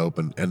day they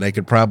opened, and they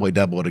could probably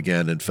double it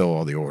again and fill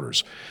all the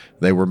orders.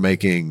 They were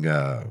making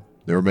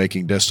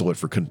distillate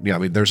for. I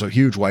mean, there's a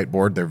huge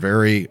whiteboard. They're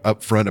very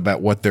upfront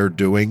about what they're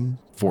doing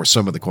for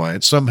some of the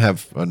clients. Some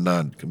have a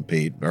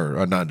non-compete or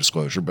a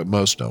non-disclosure, but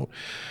most don't.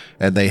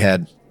 And they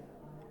had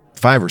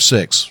 5 or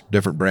 6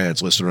 different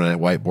brands listed on that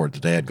whiteboard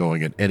that they had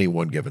going at any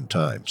one given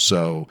time.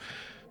 So,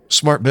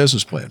 smart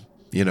business plan.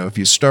 If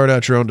you start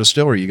out your own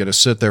distillery, you got to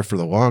sit there for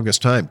the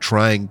longest time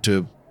trying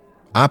to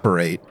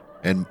operate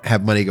and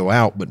have money go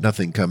out, but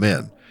nothing come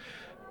in.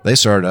 They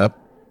start up.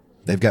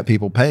 They've got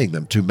people paying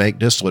them to make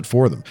distillate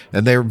for them,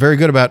 and they're very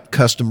good about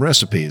custom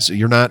recipes.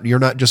 You're not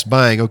just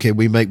buying, okay,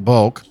 we make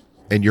bulk,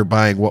 and you're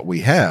buying what we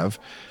have.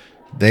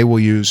 They will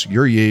use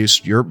your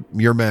yeast, your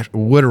mash,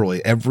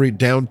 literally every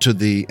down to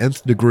the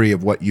nth degree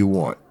of what you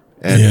want.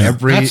 And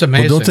that's amazing.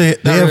 Well,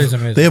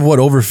 don't they have what,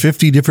 over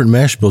 50 different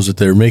mash bills that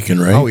they're making,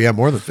 right? Oh yeah,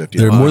 more than 50.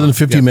 There are more than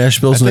 50 mash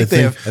bills, I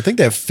think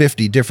they have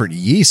 50 different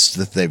yeasts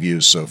that they've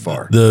used so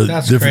far.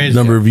 That's different crazy.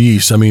 Number of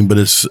yeasts. I mean, but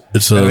it's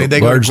a they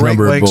large go to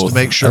number great of lengths both. to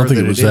make sure that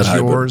it is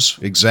yours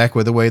but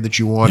exactly the way that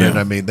you want it. Yeah.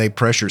 I mean, they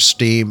pressure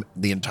steam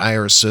the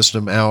entire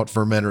system out,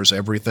 fermenters,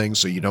 everything,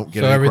 so you don't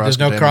get any there's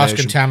no cross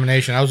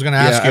contamination. I was going to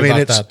ask you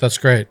about that. That's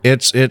great.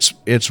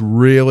 It's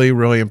really,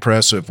 really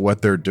impressive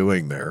what they're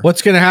doing there.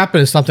 What's going to happen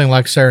is something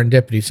like serendipity.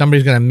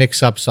 Somebody's going to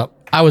mix up some.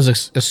 I was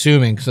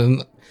assuming,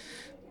 because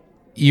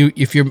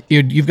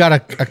you've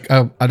got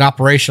an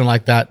operation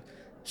like that,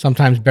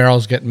 sometimes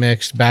barrels get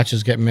mixed,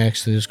 batches get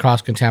mixed. There's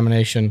cross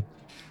contamination.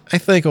 I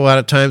think a lot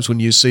of times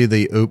when you see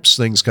the oops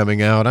things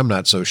coming out, I'm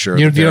not so sure.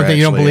 You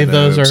don't believe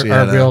those are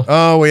real?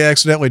 Oh, we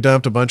accidentally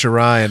dumped a bunch of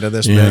rye into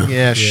this thing.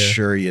 Yeah,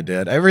 sure you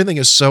did. Everything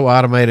is so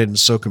automated and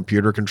so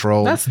computer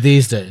controlled. That's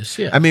these days.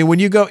 Yeah. I mean, when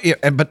you go,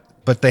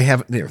 but they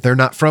haven't. They're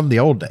not from the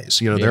old days.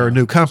 They're a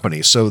new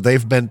company, so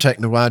they've been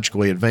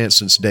technologically advanced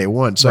since day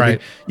one. So I mean,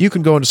 you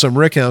can go into some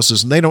rick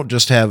houses and they don't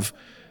just have,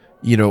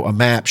 a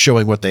map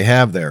showing what they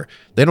have there.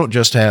 They don't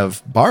just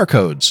have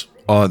barcodes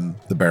on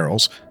the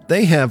barrels.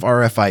 They have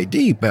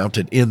RFID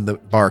mounted in the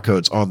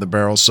barcodes on the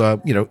barrels.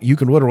 So, you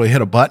can literally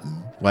hit a button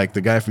like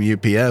the guy from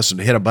UPS and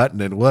hit a button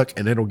and look,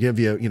 and it'll give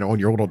you, on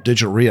your little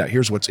digital readout,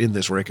 here's what's in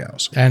this rick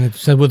house. And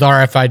it's with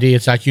RFID,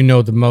 it's like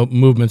the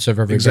movements of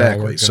every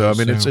exactly. So I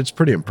mean, it's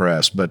pretty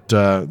impressed. But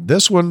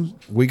this one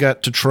we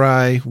got to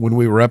try when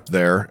we were up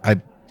there.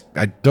 I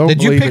don't did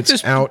believe you pick it's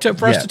this out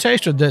for us yet. to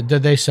taste, or did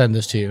they send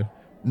this to you?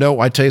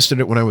 No, I tasted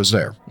it when I was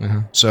there.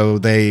 So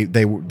they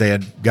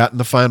had gotten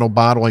the final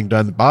bottling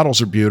done. The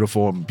bottles are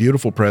beautiful and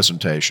beautiful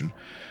presentation.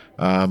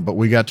 But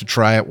we got to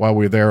try it while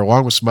we were there,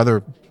 along with some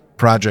other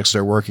projects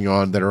they're working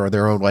on that are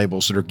their own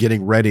labels that are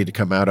getting ready to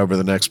come out over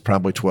the next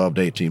probably 12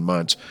 to 18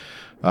 months.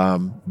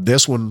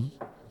 This one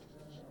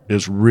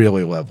is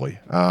really lovely.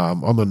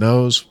 On the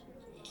nose,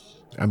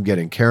 I'm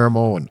getting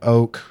caramel and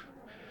oak,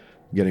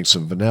 I'm getting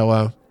some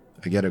vanilla.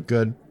 I get a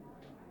good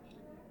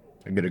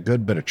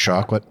bit of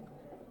chocolate,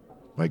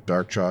 like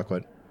dark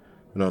chocolate.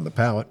 And on the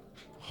palate,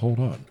 hold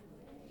on.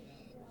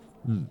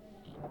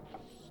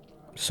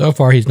 So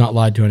far, he's not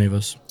lied to any of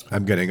us.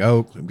 I'm getting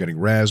oak. I'm getting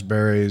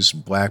raspberries,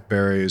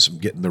 blackberries. I'm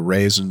getting the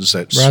raisins.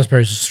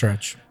 Raspberries is a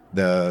stretch.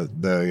 The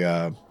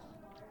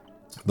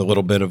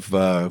little bit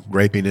of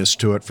grapiness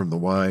to it from the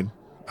wine.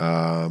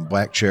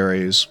 Black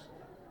cherries.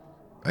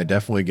 I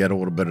definitely get a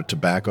little bit of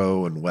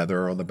tobacco and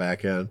leather on the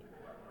back end.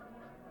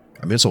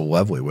 I mean, it's a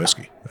lovely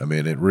whiskey. I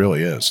mean, it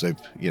really is. Is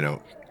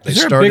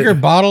there a bigger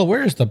bottle?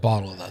 Where is the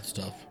bottle of that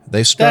stuff?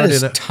 They started.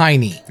 That is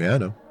tiny. Yeah, I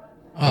know.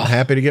 I'm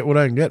happy to get what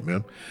I can get,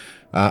 man.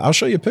 I'll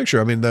show you a picture.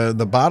 I mean,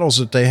 the bottles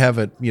that they have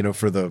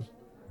for the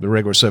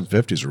regular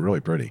 750s are really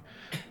pretty.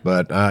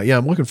 But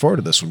I'm looking forward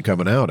to this one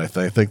coming out. I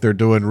think they're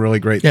doing really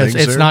great things.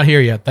 It's not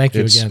here yet. Thank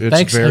you again.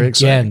 Thanks very again,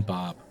 exciting.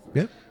 Bob.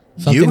 Yeah.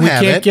 Something we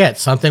can't get.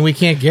 Something we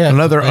can't get.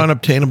 Another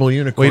unobtainable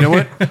unicorn. Well,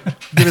 you know what?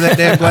 Give me that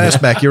damn glass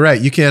back. You're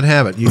right. You can't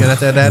have it. You got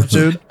that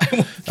attitude?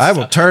 I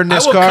will turn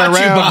this car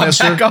around,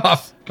 mister. Back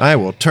off. I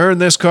will turn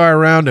this car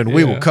around, and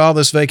we will call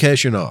this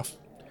vacation off.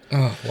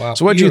 Oh, wow.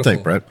 So what do you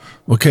think, Brett?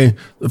 Okay,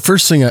 the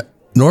first thing,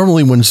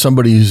 normally when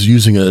somebody is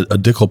using a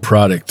Dickel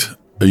product,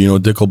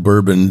 Dickel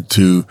bourbon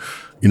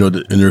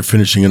and they're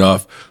finishing it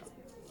off,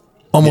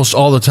 almost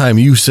all the time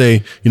you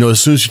say, as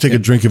soon as you take a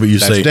drink of it, you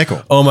say,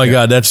 Dickel. "Oh my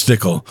God, that's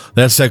Dickel.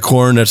 That's that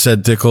corn. That's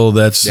that Dickel.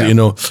 That's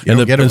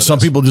and some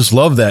people just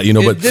love that,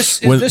 But this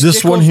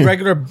this one here,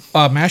 regular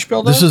mash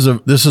bill, though?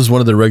 this is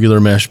one of the regular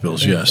mash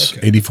bills. Yes,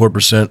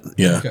 84%.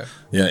 Yeah, Okay.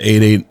 yeah,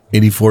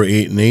 84,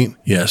 8, and 8.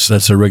 Yes,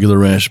 that's a regular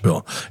mash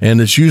bill, and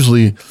it's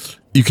usually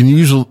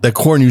that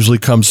corn usually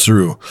comes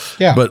through.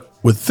 Yeah, but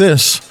with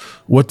this,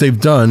 what they've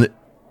done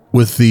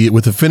with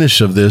the finish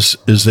of this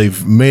is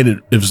they've made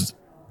it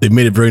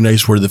very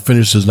nice where the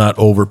finish does not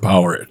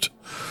overpower it.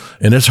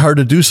 And it's hard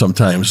to do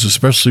sometimes,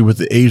 especially with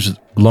the age, as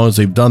long as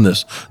they've done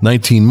this,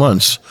 19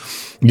 months.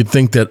 You'd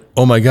think that,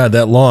 oh my God,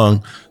 that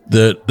long,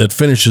 that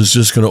finish is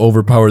just going to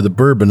overpower the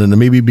bourbon, and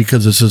maybe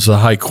because this is a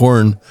high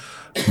corn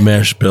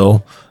mash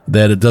bill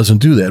that it doesn't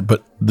do that.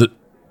 But the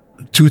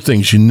two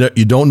things you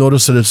don't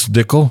notice that it's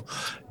Dickel,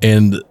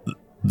 and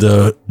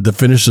the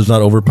finish does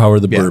not overpower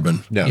the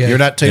bourbon. No, Yeah. you're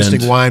not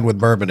tasting And- wine with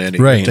bourbon in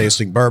it. Right. You're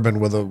tasting bourbon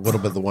with a little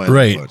bit of the wine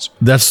Right. influence.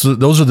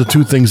 Those are the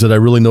two things that I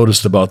really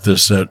noticed about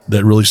this that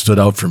really stood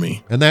out for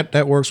me. And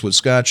that works with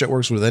Scotch. That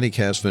works with any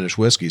cast finish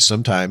whiskey.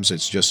 Sometimes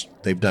it's just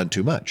they've done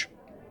too much.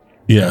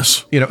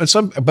 Yes. And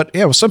some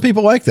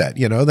people like that.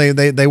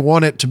 They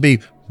want it to be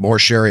more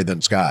sherry than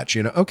Scotch.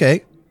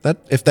 Okay,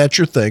 if that's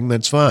your thing,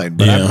 that's fine.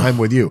 But Yeah. I'm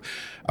with you.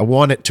 I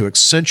want it to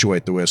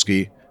accentuate the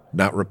whiskey,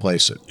 not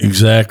replace it.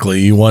 Exactly.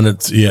 You want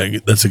it. Yeah,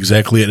 that's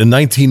exactly it. In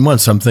 19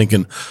 months, I'm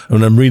thinking,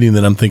 when I'm reading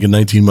that, I'm thinking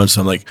 19 months,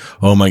 I'm like,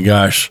 oh my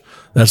gosh,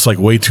 that's like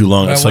way too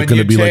long. It's like going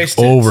to be like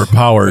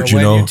overpowered,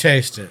 When you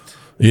taste it.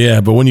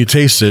 Yeah, but when you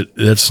taste it,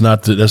 that's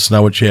not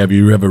what you have.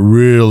 You have a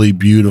really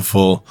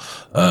beautiful,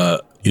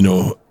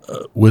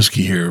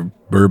 whiskey here,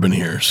 bourbon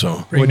here.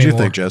 So What do you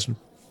think, Justin?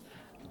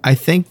 I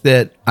think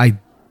that I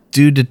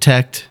do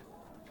detect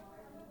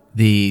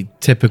the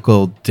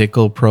typical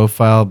Dickel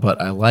profile, but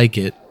I like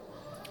it.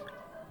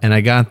 And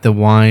I got the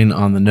wine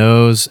on the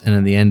nose and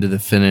in the end of the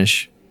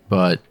finish,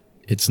 but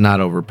it's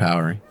not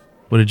overpowering.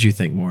 What did you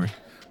think, Maury?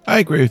 I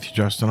agree with you,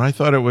 Justin. I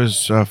thought it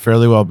was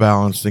fairly well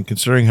balanced, and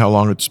considering how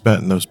long it's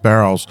spent in those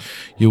barrels,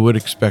 you would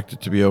expect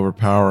it to be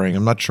overpowering.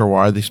 I'm not sure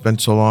why they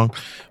spent so long,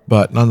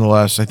 but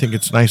nonetheless, I think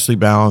it's nicely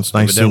balanced,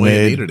 nicely Evidently they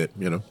made.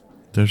 needed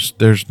it.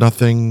 There's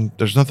nothing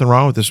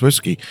wrong with this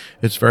whiskey.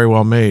 It's very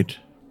well made.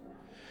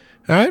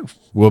 All right,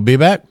 we'll be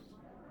back.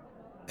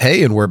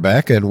 Hey, and we're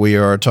back, and we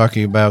are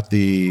talking about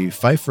the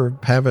Pfeiffer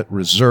Pavitt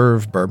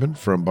Reserve bourbon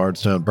from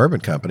Bardstown Bourbon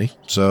Company.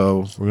 So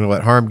we're going to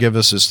let Harm give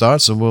us his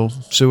thoughts, and we'll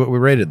see what we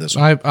rated this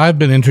one. I've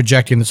been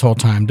interjecting this whole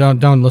time. Don't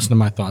listen to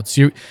my thoughts.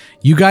 You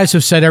guys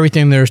have said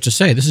everything there is to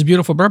say. This is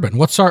beautiful bourbon.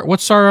 What's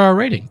our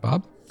rating,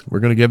 Bob? We're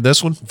going to give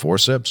this one 4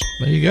 sips.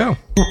 There you go.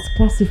 That's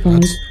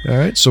classified. All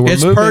right, so we're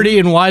It's moving. purdy,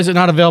 and why is it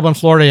not available in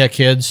Florida yet,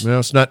 kids? No,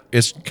 it's not.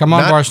 It's Come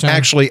on, not Bardstown.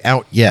 actually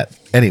out yet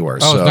anywhere.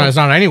 Oh, so, it's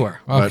not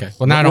anywhere. but Okay.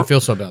 Well, now I we're- don't feel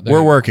so bad. There We're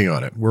you go. working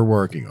on it. We're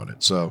working on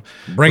it. So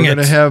Bring we're it.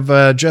 going to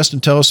have Justin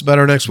tell us about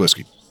our next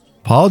whiskey.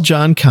 Paul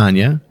John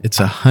Cognac.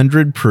 It's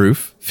 100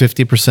 proof,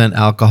 50%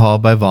 alcohol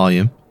by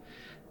volume.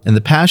 In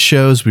the past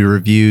shows, we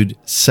reviewed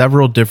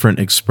several different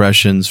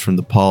expressions from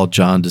the Paul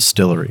John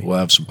distillery. We'll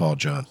have some Paul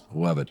John.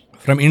 Love it.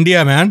 From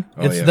India, man.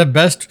 It's yeah. the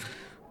best.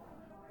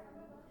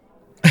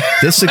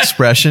 This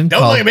expression, Don't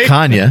called look at me.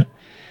 Cognac,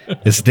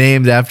 is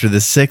named after the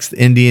 6th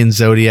Indian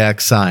zodiac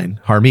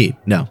sign, Harmeet.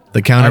 No,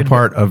 the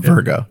counterpart of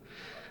Virgo.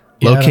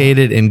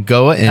 Located in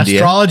Goa, India.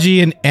 Astrology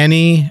in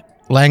any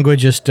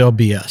language is still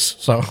BS.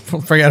 So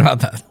forget about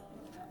that.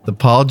 The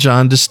Paul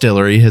John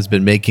Distillery has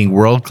been making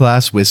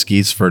world-class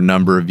whiskeys for a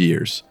number of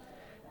years.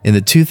 In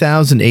the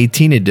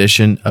 2018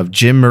 edition of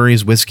Jim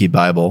Murray's Whiskey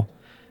Bible,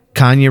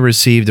 Cognac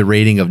received a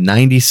rating of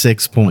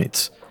 96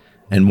 points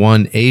and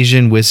won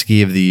Asian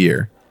Whiskey of the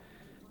Year.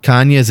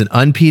 Cognac is an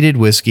unpeated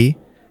whiskey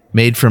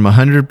made from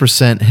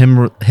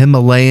 100%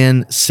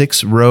 Himalayan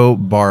 6-row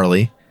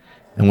barley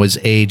and was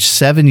aged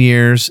 7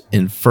 years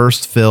in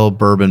first fill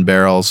bourbon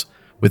barrels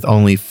with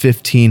only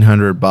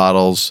 1,500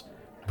 bottles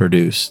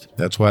produced.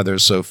 That's why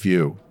there's so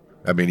few.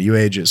 I mean, you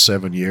age it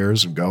 7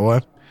 years in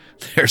Goa,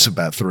 there's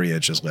about 3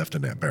 inches left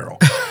in that barrel.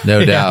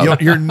 No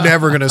doubt. You're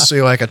never going to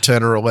see like a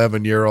 10 or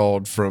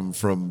 11-year-old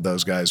from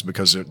those guys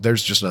because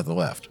there's just nothing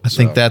left. I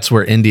think that's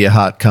where India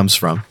Hot comes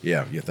from.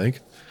 Yeah, you think?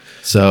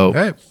 So All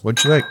right,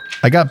 what'd you think?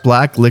 I got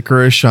black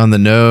licorice on the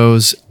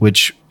nose,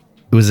 which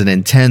was an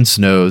intense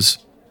nose.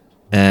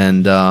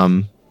 And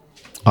on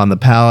the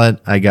palate,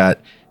 I got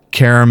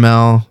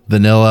caramel,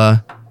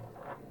 vanilla,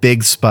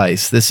 big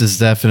spice. This is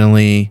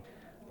definitely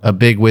a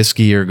big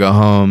whiskey or go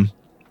home,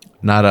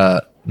 not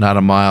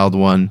a mild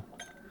one.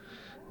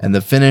 And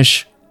the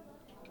finish,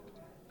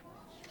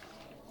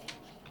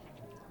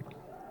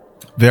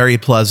 very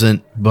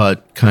pleasant,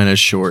 but kind of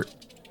short.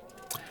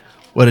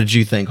 What did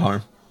you think,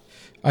 Harm?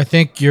 I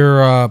think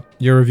your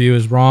review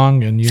is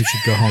wrong, and you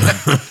should go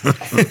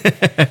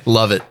home.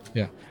 Love it.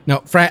 Yeah. No,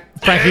 Frank,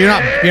 you're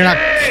not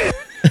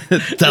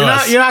Tell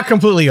us. you're not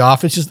completely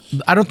off. It's just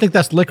I don't think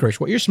that's licorice.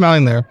 What you're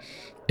smelling there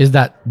is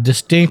that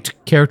distinct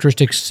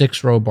characteristic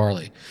 6-row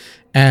barley.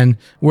 And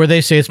where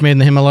they say it's made in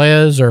the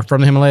Himalayas or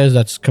from the Himalayas,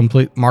 that's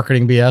complete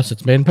marketing BS.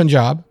 It's made in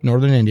Punjab,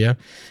 northern India.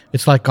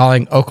 It's like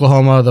calling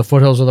Oklahoma the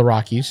foothills of the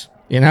Rockies.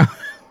 You know,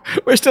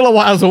 we're still a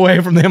whiles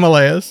away from the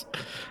Himalayas,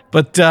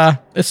 but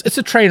it's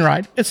a train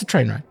ride. It's a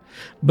train ride,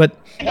 but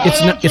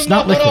it's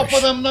not licorice.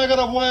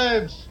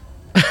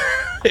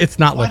 It's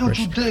not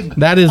licorice.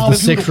 That is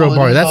the 6-row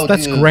barley.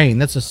 That's grain.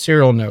 That's a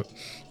cereal note,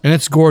 and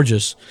it's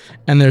gorgeous.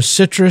 And there's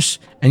citrus.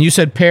 And you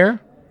said pear.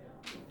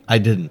 I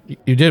didn't.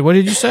 You did. What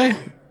did you say?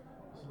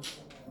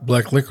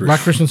 black licorice.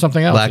 Licorice and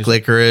something else. Black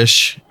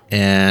licorice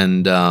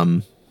and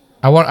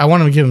I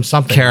want to give him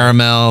something.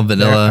 caramel,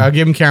 vanilla. I'll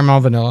give him caramel,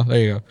 vanilla. There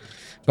you go.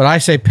 But I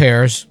say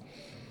pears,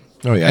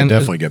 Oh, yeah, And- I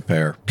definitely get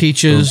pear.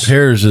 peaches.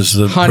 Pears is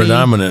the Honey.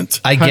 predominant.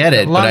 I get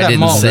it, A lot but of I that didn't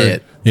malt. say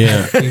it.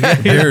 Yeah,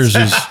 pears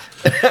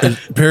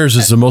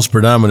is the most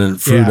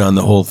predominant fruit Yeah. on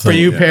the whole thing. For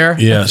you, pear?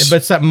 Yes. But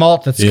it's that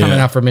malt that's coming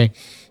out for me.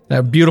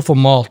 That beautiful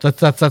malt.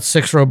 That's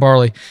 6 row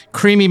barley.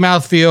 Creamy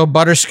mouthfeel,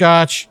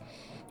 butterscotch.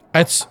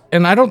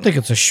 And I don't think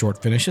it's a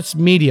short finish. It's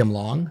medium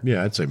long.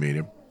 Yeah, I'd say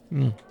medium.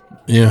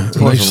 Yeah,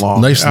 nice,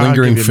 long. nice I'll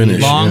lingering give you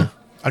finish. Long?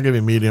 I'll give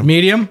you medium.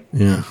 Medium?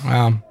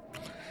 Yeah.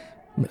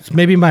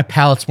 Maybe my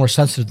palate's more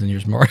sensitive than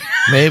yours, more.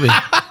 Maybe.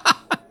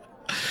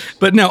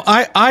 But no,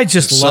 I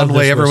just love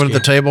Suddenly, this everyone at whiskey.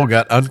 the table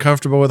got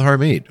uncomfortable with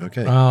Harmeet.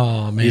 Okay.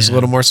 Oh, man. He's a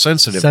little more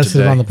sensitive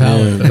sensitive today. on the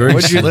palate. Very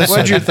What'd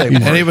you think?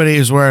 Mark? Anybody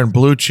who's wearing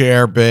Blue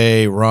Chair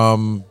Bay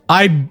rum,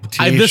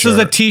 This is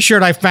a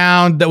T-shirt I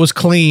found that was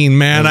clean,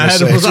 man. I had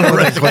to put on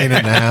somebody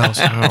cleaning the house.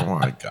 Oh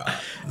my god!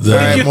 All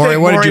right, Maury,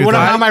 what did you think?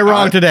 How am I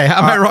wrong today? How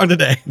am I wrong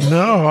today?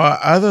 No,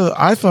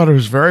 I thought it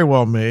was very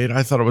well made.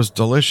 I thought it was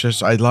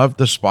delicious. I loved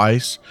the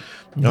spice.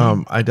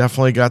 I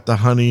definitely got the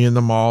honey and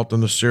the malt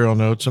and the cereal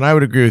notes, and I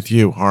would agree with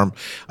you, Harm.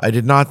 I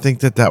did not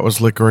think that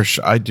was licorice.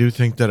 I do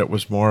think that it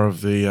was more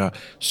of the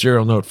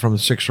cereal note from the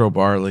 6 row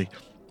barley,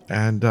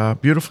 and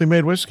beautifully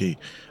made whiskey.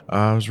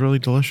 It was really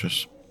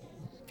delicious.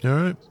 All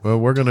right. Well,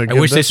 we're going to I give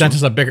wish they this sent one.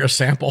 us a bigger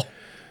sample.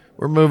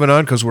 We're moving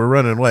on because we're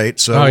running late.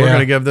 So Oh, we're yeah. going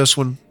to give this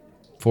one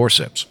 4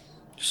 sips.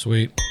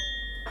 Sweet.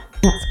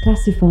 That's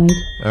classified.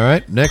 All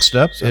right. Next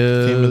up that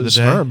the theme of the is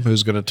day? Herm,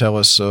 who's going to tell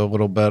us a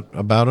little bit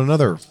about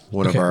another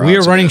one of our We are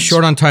odds and running ends.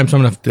 short on time, so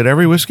I'm going to Did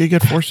every whiskey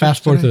get 4 sips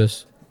fast forward today? through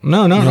this.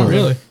 No, not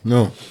really.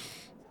 No.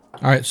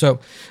 All right, so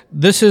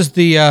this is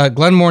the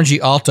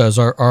Glenmorangie Alta is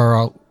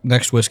our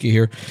next whiskey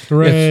here.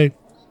 Hooray.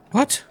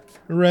 What?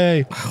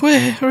 Hooray.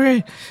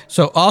 Hooray.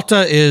 So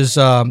Alta is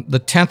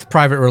the 10th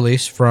private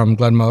release from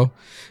Glenmoe.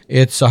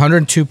 It's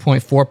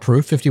 102.4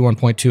 proof,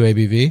 51.2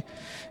 ABV.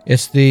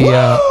 It's the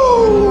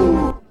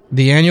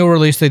annual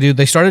release they do.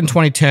 They started in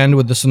 2010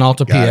 with the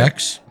Sonalta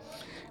PX.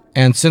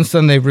 And since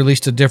then, they've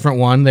released a different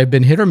one. They've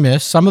been hit or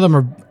miss. Some of them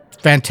are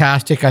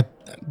fantastic.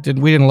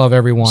 We didn't love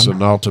every one.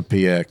 Sonalta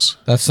PX.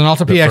 That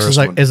Sonalta the PX first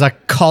one. is a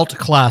cult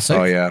classic.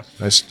 Oh, yeah.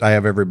 I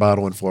have every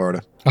bottle in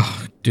Florida.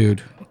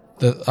 Dude,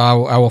 I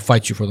will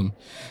fight you for them.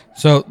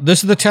 So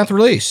this is the 10th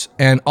release,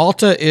 and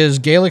Alta is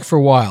Gaelic for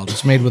wild.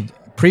 It's made with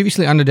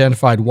previously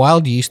unidentified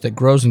wild yeast that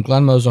grows in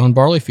Glenmoe's own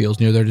barley fields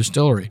near their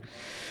distillery.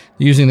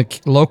 Using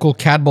the local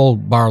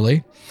Cadboll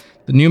barley,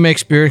 the new make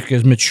spirit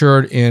is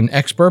matured in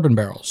ex-bourbon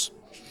barrels.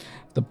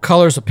 The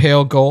color is a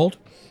pale gold,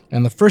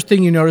 and the first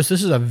thing you notice,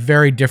 this is a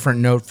very different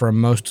note from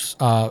most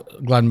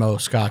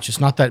Glenmoe Scotch. It's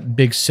not that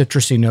big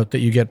citrusy note that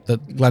you get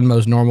that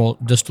Glenmoe's normal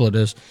distillate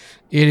is.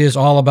 It is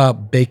all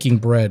about baking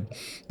bread.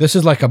 This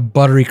is like a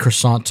buttery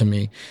croissant to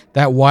me.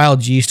 That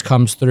wild yeast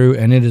comes through,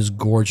 and it is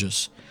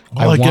gorgeous.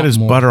 All I get want is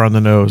more. butter on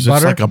the nose.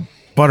 Butter? It's like a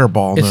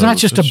butterball. It's not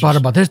nose. just a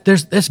butterball.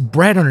 There's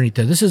bread underneath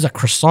there. This is a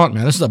croissant,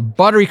 man. This is a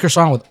buttery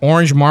croissant with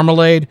orange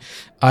marmalade.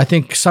 I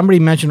think somebody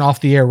mentioned off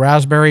the air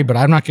raspberry, but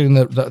I'm not getting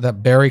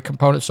that berry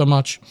component so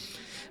much.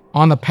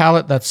 On the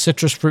palate, that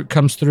citrus fruit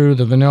comes through,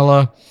 the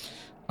vanilla,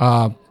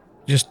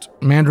 just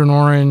mandarin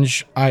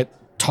orange,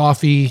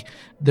 toffee.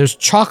 There's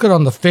chocolate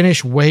on the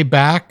finish way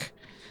back.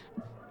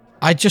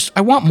 I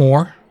want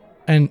more,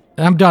 and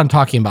I'm done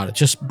talking about it.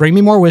 Just bring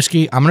me more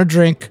whiskey. I'm going to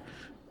drink.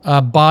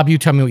 Bob, you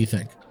tell me what you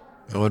think.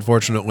 Well,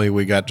 unfortunately,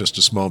 we got just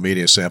a small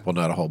media sample,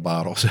 not a whole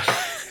bottle.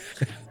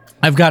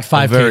 I've got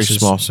 5 Very cases.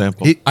 small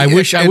sample. I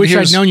wish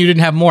I'd known you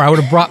didn't have more. I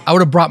would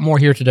have brought more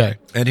here today.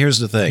 And here's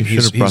the thing.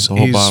 You should have brought the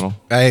whole bottle.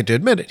 I hate to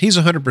admit it. He's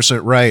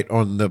 100% right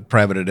on the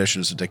private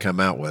editions that they come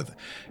out with.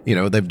 You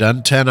know, they've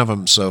done 10 of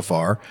them so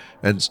far,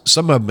 and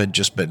some of them have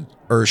just been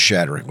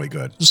earth-shatteringly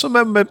good. Some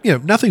of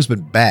them, nothing's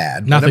been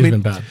bad. Nothing's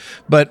been bad.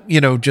 But,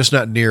 just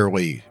not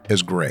nearly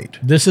as great.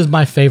 This is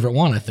my favorite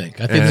one, I think.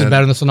 I think this is And-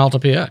 better than Sonalta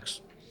PX.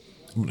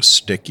 I'm going to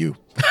stick you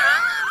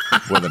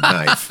with a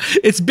knife.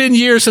 It's been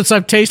years since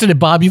I've tasted it,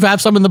 Bob. You've had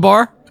some in the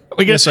bar?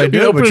 Yes, I we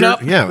do. open But it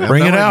up? yeah,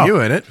 Bring I'm it not letting out.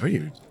 you in it. Are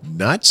you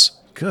nuts?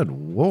 Good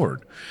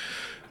Lord.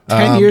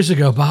 10 years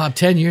ago, Bob.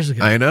 10 years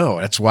ago. I know.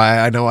 That's why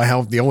I know I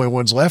have the only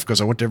ones left, because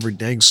I went to every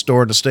dang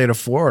store in the state of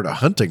Florida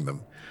hunting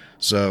them.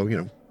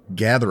 So,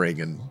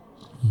 gathering and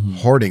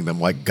hoarding them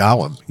like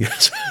Gollum.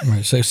 Yes. All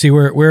right, so see,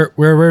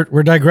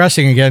 we're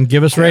digressing again.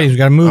 Give us ratings. We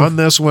got to move. On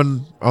this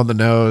one, on the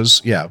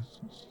nose,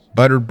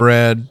 buttered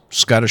bread,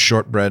 Scottish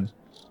shortbread.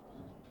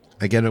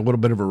 I get a little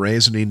bit of a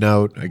raisiny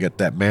note. I get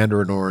that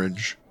mandarin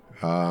orange.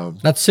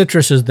 That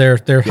citrus is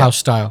their house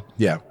style.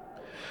 Yeah.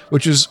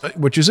 Which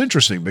is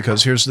interesting,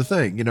 because here's the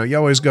thing. You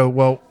always go,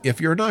 well,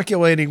 if you're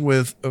inoculating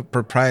with a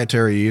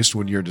proprietary yeast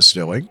when you're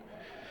distilling,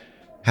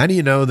 how do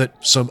you know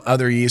that some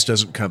other yeast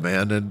doesn't come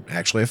in and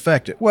actually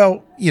affect it?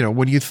 Well,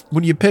 when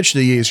you pitch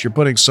the yeast, you're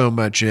putting so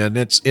much in,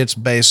 it's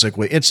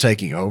basically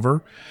taking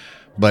over.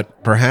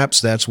 But perhaps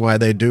that's why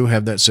they do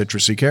have that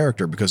citrusy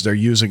character, because they're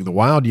using the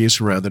wild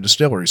yeast around the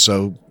distillery.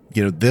 So,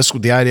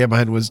 the idea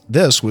behind was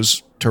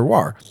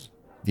terroir.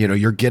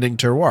 You're getting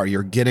terroir.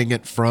 You're getting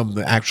it from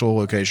the actual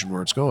location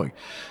where it's going.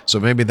 So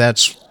maybe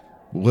that's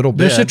little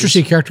Their bit.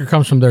 citrusy character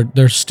comes from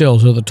their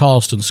stills. They're the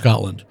tallest in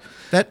Scotland.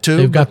 That too.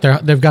 They've got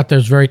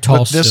those very tall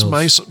but this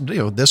stills.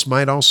 might, this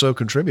might also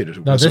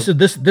contribute. No,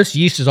 this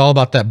yeast is all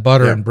about that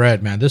butter and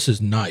bread, man. This is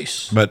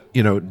nice. But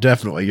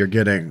definitely you're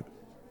getting.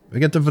 I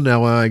get the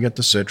vanilla. I get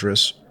the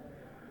citrus.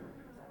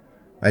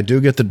 I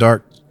do get the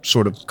dark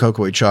sort of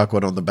cocoa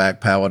chocolate on the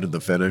back palate in the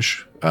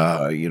finish.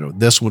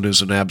 This one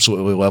is an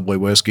absolutely lovely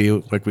whiskey.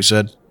 Like we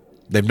said,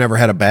 they've never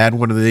had a bad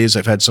one of these.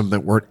 They've had some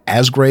that weren't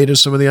as great as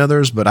some of the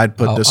others, but I'd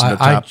put this in the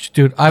top.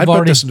 I'd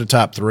put this in the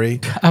top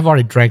 3. I've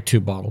already drank 2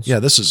 bottles. Yeah,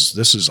 this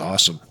is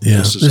awesome. Yeah,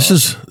 this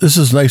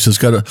is nice. It's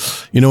got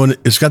and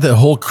it's got that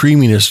whole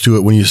creaminess to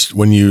it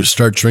when you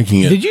start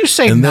drinking it. Did you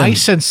say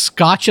nice and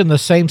Scotch in the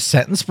same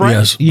sentence, Brent?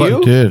 Yes,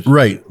 you did.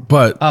 Right,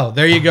 but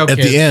there you go. At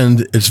kids. the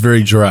end, it's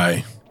very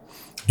dry.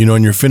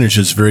 And your finish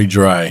is very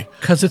dry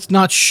because it's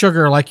not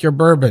sugar like your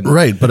bourbon.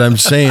 Right, but I'm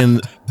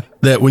saying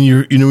that when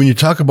you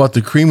talk about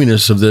the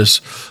creaminess of this,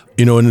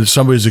 and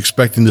somebody's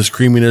expecting this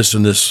creaminess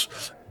and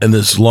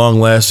this long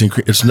lasting,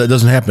 it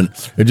doesn't happen.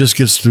 It just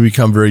gets to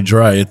become very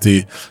dry at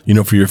the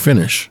for your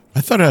finish.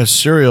 I thought it had a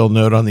cereal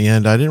note on the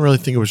end. I didn't really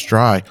think it was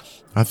dry.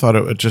 I thought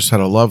it just had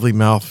a lovely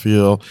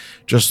mouthfeel,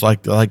 just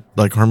like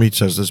Harmeet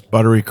says, this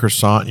buttery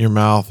croissant in your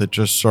mouth. It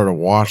just sort of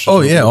washes. Oh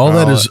yeah, all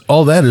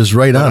that is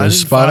right on. It's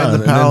spot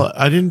on.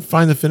 I didn't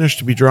find the finish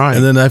to be dry,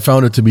 and then I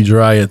found it to be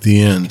dry at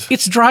the end.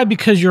 It's dry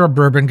because you're a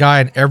bourbon guy,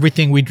 and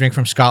everything we drink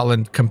from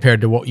Scotland compared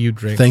to what you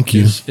drink,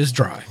 is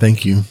dry.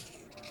 Thank you.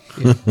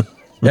 Yeah.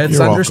 It's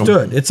understood.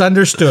 Welcome. It's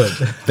understood.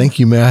 Thank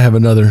you. May I have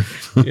another?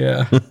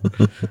 Yeah.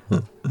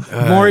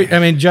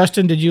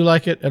 Justin, did you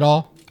like it at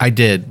all? I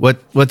did.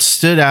 What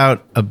stood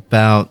out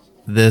about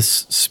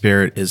this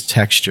spirit is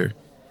texture.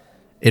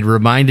 It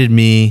reminded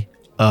me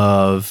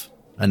of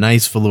a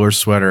nice velour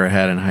sweater I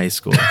had in high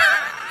school.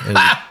 It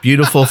was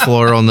beautiful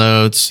floral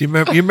notes. You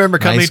remember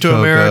Coming nice to cocoa.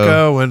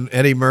 America when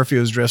Eddie Murphy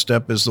was dressed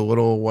up as the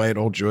little white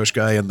old Jewish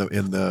guy in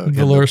the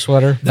velour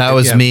sweater? That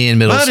was me in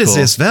middle school. What is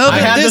this velvet? I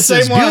had the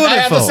same one. I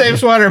had the same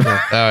sweater. Oh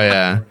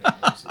yeah,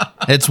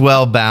 it's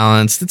well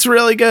balanced. It's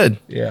really good.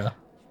 Yeah.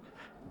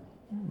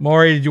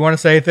 Maury, did you want to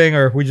say anything,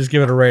 or we just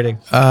give it a rating?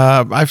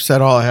 I've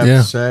said all I have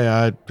to say.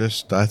 I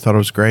thought it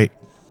was great.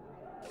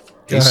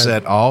 He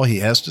said all he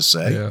has to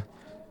say. Yeah.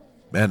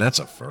 Man, that's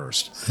a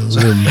first.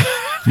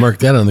 Mark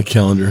that on the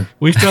calendar.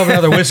 We still have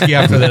another whiskey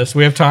after this.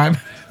 We have time.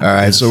 All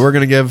right, so we're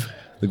going to give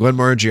the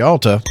Glenmorangie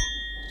Alta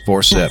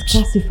 4 sips.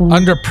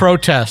 Under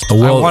protest. I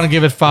want to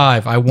give it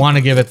 5. I want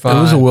to give it 5. It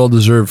was a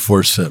well-deserved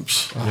 4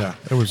 sips. Yeah,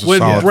 it was a when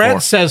solid Brett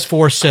 4. says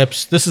 4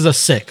 sips, this is a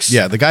 6.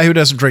 Yeah, the guy who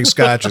doesn't drink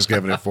scotch is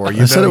giving it 4.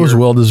 I said it was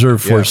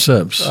well-deserved 4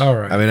 sips. All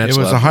right. I mean, that's It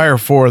was a higher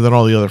 4 than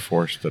all the other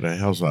 4s today.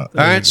 How's that?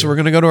 All right, so we're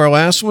going to go to our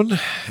last one,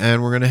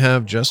 and we're going to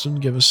have Justin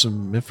give us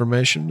some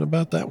information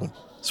about that one.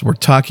 So we're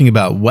talking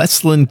about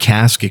Westland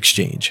Cask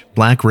Exchange,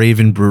 Black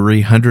Raven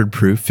Brewery, 100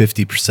 proof,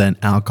 50%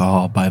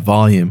 alcohol by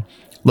volume,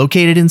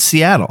 located in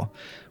Seattle.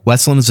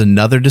 Westland is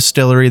another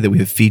distillery that we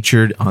have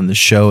featured on the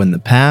show in the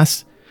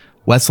past.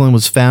 Westland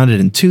was founded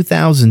in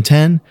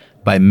 2010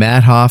 by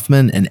Matt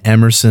Hoffman and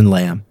Emerson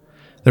Lamb.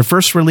 Their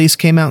first release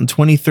came out in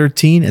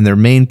 2013, and their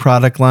main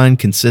product line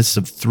consists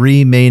of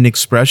 3 main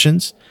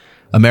expressions: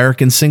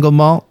 American Single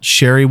Malt,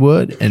 Sherry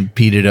Wood, and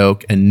Peated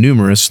Oak, and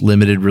numerous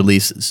limited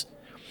releases.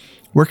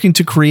 Working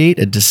to create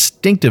a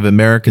distinctive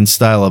American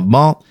style of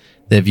malt,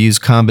 they've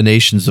used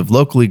combinations of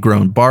locally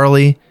grown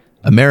barley,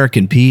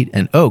 American peat,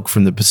 and oak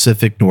from the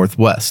Pacific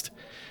Northwest.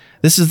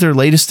 This is their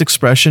latest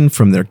expression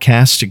from their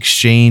Cask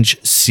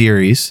Exchange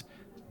series.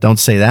 Don't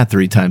say that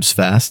 3 times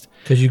fast.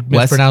 Because you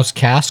mispronounced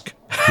cask?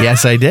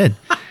 Yes, I did.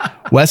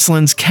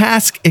 Westland's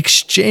Cask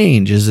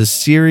Exchange is a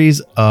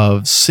series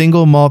of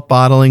single malt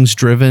bottlings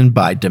driven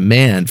by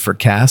demand for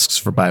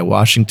casks by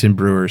Washington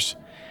brewers.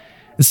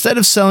 Instead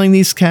of selling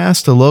these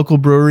casks to local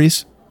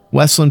breweries,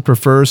 Westland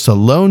prefers to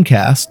loan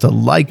casks to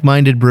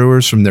like-minded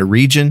brewers from their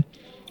region.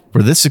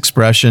 For this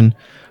expression,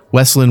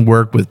 Westland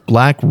worked with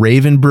Black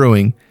Raven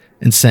Brewing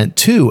and sent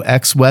 2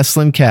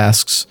 ex-Westland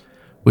casks,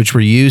 which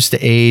were used to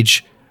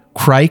age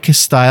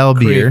Creek-style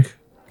beer,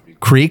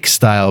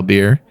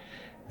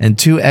 and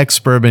 2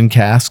 ex-bourbon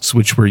casks,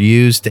 which were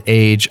used to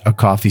age a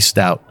coffee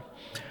stout.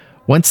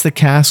 Once the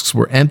casks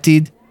were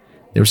emptied,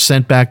 they were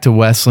sent back to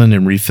Westland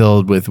and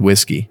refilled with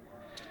whiskey.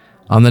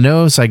 On the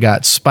nose, I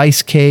got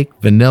spice cake,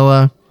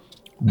 vanilla,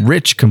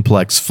 rich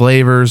complex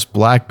flavors,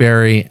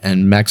 blackberry,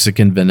 and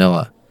Mexican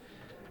vanilla.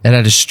 It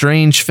had a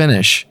strange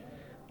finish.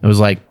 It was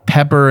like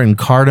pepper and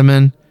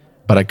cardamom,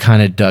 but I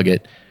kind of dug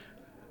it.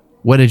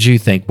 What did you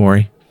think,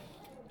 Maury?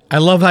 I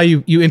love how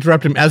you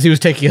interrupted him as he was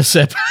taking a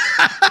sip.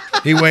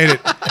 He waited.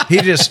 He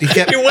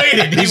kept. He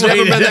waited. He's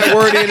never been that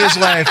wordy in his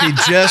life. He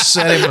just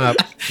set him up.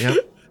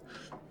 Yep.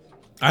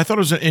 I thought it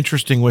was an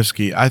interesting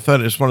whiskey. I thought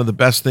it's one of the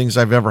best things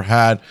I've ever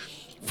had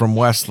from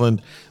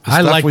Westland. The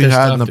I stuff like we this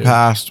had stuff, in the dude.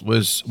 past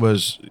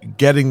was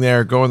getting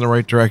there, going the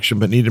right direction,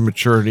 but needed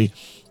maturity.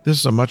 This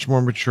is a much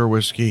more mature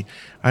whiskey.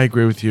 I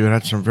agree with you. It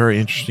had some very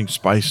interesting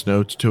spice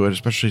notes to it,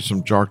 especially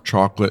some dark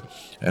chocolate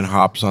and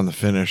hops on the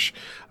finish.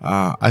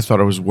 I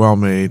thought it was well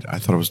made. I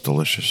thought it was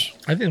delicious.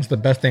 I think it's the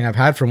best thing I've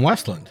had from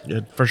Westland.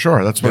 Yeah, for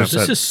sure. That's what I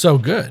said. This is so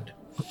good.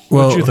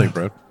 What do you think,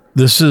 Brett?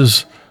 This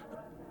is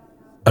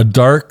a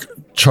dark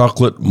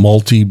chocolate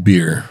malty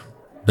beer.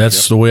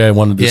 That's the way I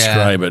want to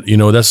describe it. You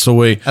know, that's the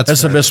way.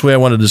 That's the best way I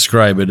want to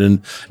describe it.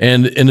 And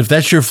if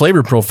that's your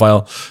flavor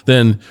profile,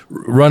 then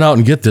run out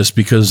and get this,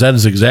 because that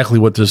is exactly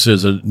what this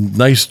is. A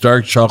nice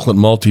dark chocolate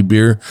malty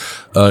beer.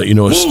 A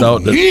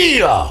stout.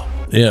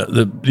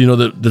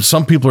 That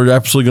some people are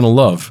absolutely going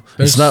to love.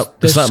 It's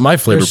not my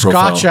flavor there's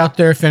profile. Scotch out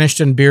there finished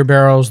in beer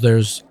barrels.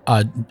 There's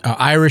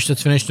Irish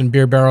that's finished in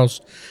beer barrels.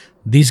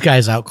 These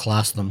guys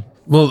outclass them.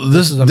 Well,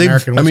 this is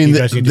American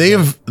whiskey.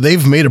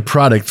 they've made a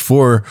product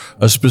for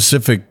a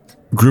specific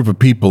group of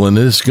people, and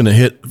it's going to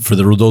hit for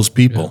those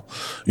people. Yeah.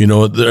 You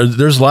know,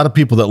 there's a lot of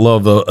people that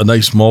love a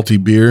nice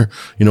malty beer,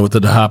 with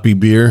the hoppy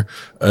beer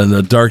and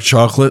a dark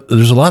chocolate.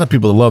 There's a lot of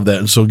people that love that,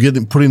 and so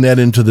putting that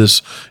into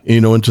this,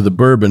 into the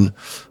bourbon,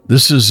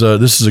 this is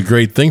a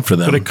great thing for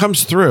them. But it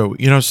comes through.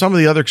 Some of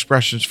the other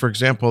expressions, for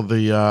example,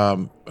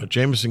 the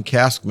Jameson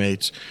cask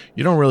mates,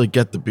 you don't really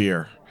get the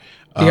beer.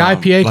 The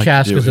IPA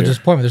cask is a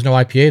disappointment. There's no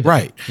IPA there.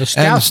 Right. The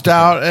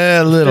stout,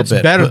 a little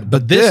bit better,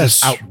 but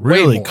this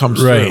really comes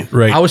through.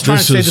 Right. I was trying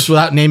to say this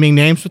without naming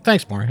names, but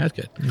thanks, Maury. That's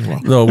good.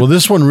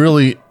 This one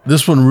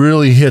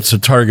really hits a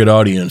target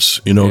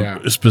audience.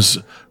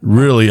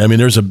 Really. I mean,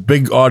 there's a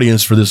big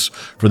audience for this,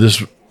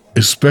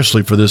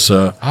 especially for this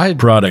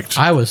product.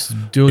 I was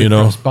doing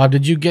this, Bob.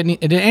 Did you get any?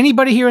 Did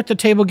anybody here at the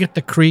table get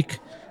the Creek?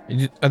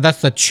 That's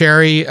the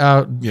cherry.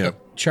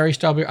 Cherry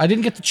style beer. I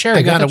didn't get the cherry.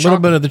 I got a little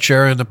bit of the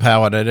cherry in the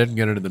palate. I didn't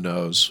get it in the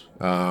nose.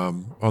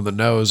 On the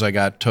nose, I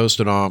got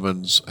toasted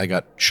almonds. I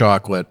got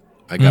chocolate.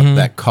 I got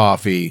that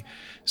coffee.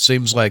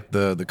 Seems like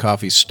the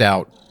coffee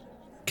stout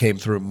came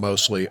through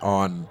mostly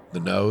on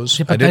the nose.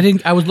 Yeah, but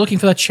I was looking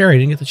for that cherry. I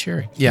didn't get the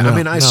cherry. Yeah,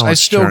 I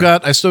still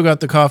got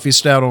the coffee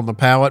stout on the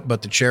palate,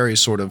 but the cherry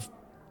sort of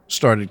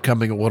started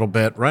coming a little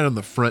bit right on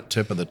the front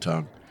tip of the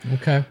tongue.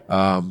 Okay.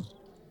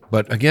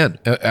 But again,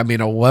 I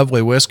mean, a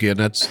lovely whiskey, and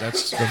that's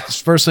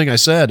the first thing I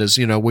said is,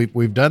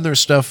 we've done their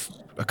stuff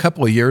a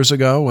couple of years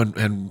ago,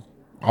 and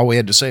all we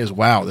had to say is,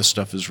 wow, this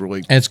stuff is really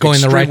and it's going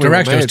the right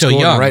direction. It's still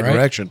young, right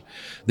direction.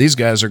 These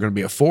guys are going to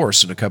be a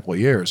force in a couple of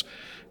years,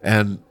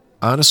 and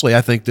honestly, I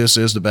think this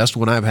is the best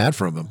one I've had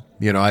from them.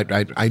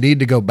 I need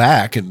to go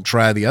back and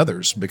try the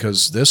others,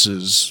 because this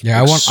is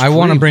I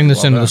want to bring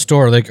this into the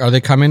store. Are they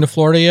coming to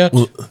Florida yet?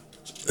 Well,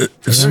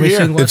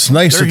 it's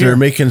nice that they're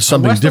making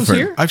something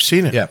different. Here? I've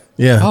seen it. Yeah.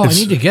 Oh, I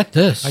need to get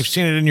this. I've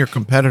seen it in your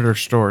competitor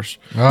stores.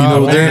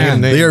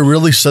 They are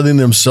really setting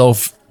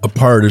themselves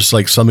apart. It's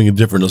like something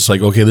different. It's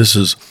like, okay, this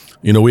is,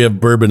 we have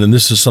bourbon, and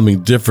this is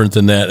something different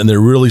than that, and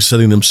they're really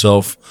setting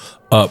themselves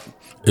up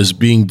as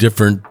being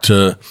different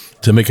to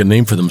make a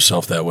name for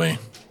themselves that way.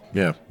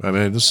 Yeah, I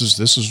mean, this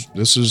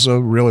is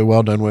a really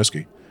well done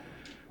whiskey.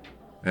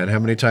 And how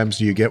many times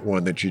do you get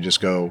one that you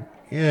just go,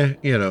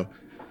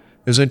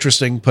 it's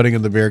interesting putting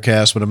in the beer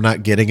cask, but I'm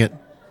not getting it.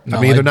 No,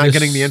 I'm either not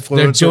getting the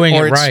influence, they're doing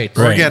it right.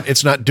 Or again,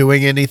 it's not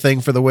doing anything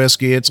for the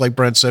whiskey. It's like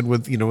Brent said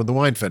with with the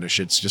wine finish.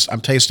 It's just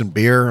I'm tasting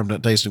beer. I'm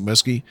not tasting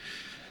whiskey.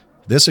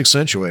 This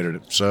accentuated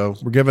it. So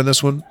we're giving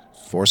this one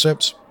 4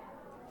 sips.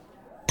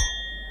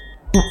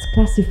 That's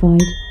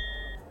classified.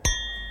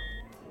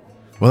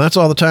 Well, that's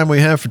all the time we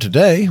have for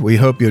today. We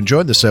hope you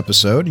enjoyed this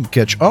episode. You can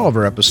catch all of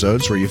our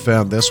episodes where you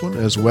found this one,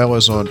 as well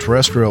as on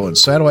terrestrial and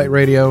satellite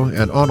radio,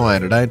 and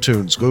online at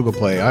iTunes, Google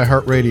Play,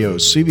 iHeartRadio,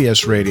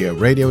 CBS Radio,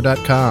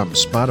 radio.com,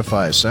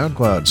 Spotify,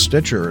 SoundCloud,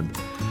 Stitcher, and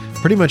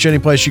pretty much any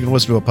place you can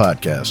listen to a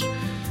podcast.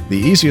 The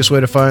easiest way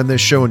to find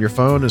this show on your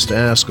phone is to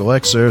ask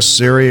Alexa,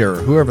 Siri, or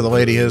whoever the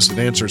lady is that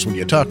answers when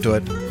you talk to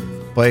it,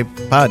 play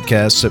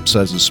podcast Sip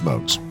Suds and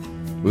Smokes.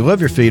 We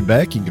love your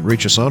feedback. You can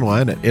reach us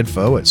online at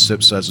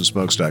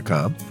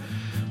info@sipsudsandsmokes.com.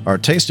 Our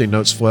tasting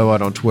notes flow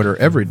out on Twitter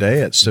every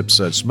day at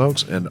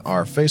SipSudSmokes, and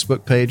our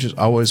Facebook page is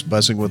always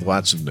buzzing with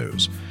lots of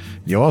news.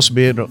 You'll also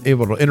be able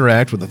to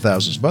interact with the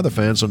thousands of other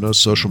fans on those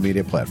social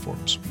media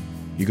platforms.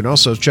 You can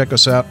also check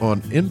us out on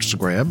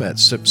Instagram at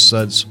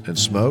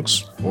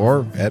SipSudsandSmokes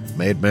or at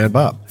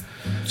MadeManBob.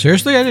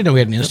 Seriously? I didn't know we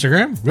had an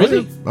Instagram.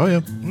 Really? Oh, yeah.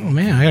 Oh,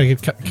 man. I got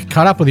to get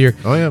caught up with you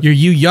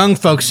young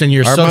folks and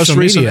your Our social media. most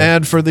recent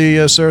ad for the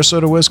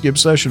Sarasota Whiskey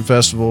Obsession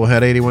Festival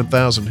had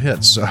 81,000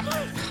 hits. So.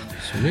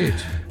 Sweet.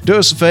 Do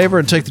us a favor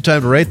and take the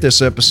time to rate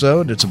this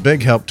episode. It's a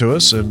big help to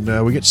us,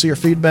 and we get to see your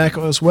feedback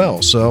as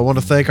well. So I want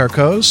to thank our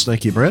co-hosts.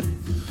 Thank you, Brent.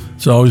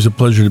 It's always a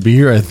pleasure to be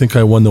here. I think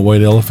I won the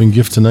white elephant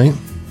gift tonight.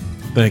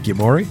 Thank you,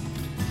 Maury.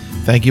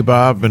 Thank you,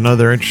 Bob.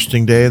 Another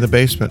interesting day in the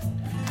basement.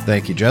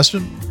 Thank you,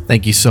 Justin.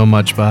 Thank you so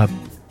much, Bob.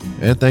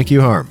 And thank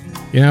you, Harm.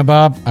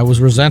 Bob, I was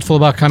resentful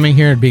about coming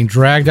here and being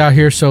dragged out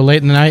here so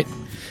late in the night,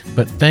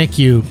 but thank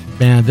you,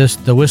 man.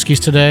 The whiskeys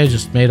today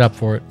just made up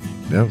for it.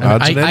 Yeah,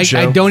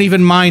 I don't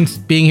even mind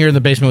being here in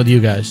the basement with you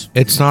guys.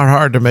 It's not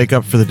hard to make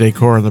up for the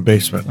decor in the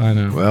basement. I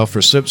know. Well,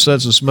 for Sip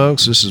Suds and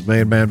Smokes, this is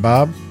Main Man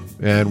Bob,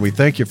 And we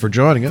thank you for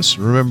joining us.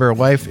 Remember,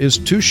 life is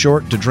too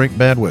short to drink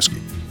bad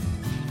whiskey.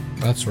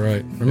 That's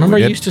right. Remember,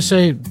 we you did. used to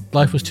say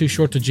life was too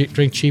short to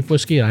drink cheap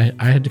whiskey? I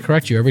had to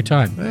correct you every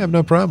time. I have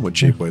no problem with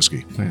cheap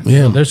whiskey.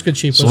 Yeah. There's good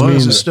cheap As long whiskey.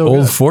 as it's still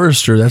Old good.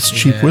 Forester, that's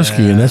cheap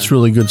whiskey, and that's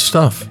really good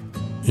stuff.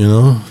 You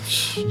know,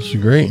 it's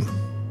great.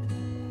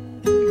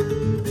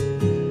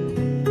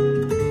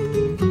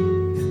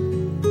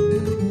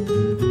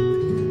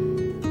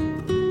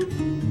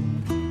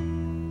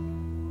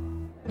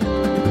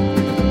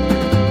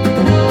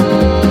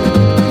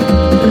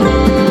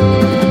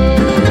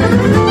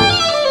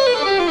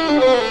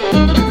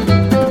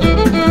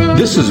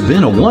 This has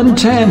been a One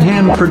Tan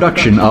Hand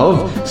production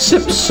of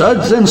Sips,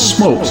 Suds, and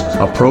Smokes,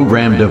 a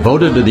program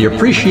devoted to the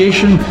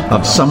appreciation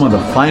of some of the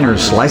finer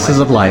slices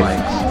of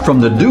life.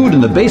 From the Dude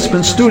in the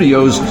Basement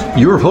Studios,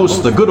 your hosts,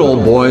 the Good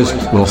Old Boys,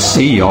 will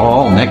see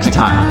y'all next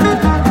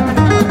time.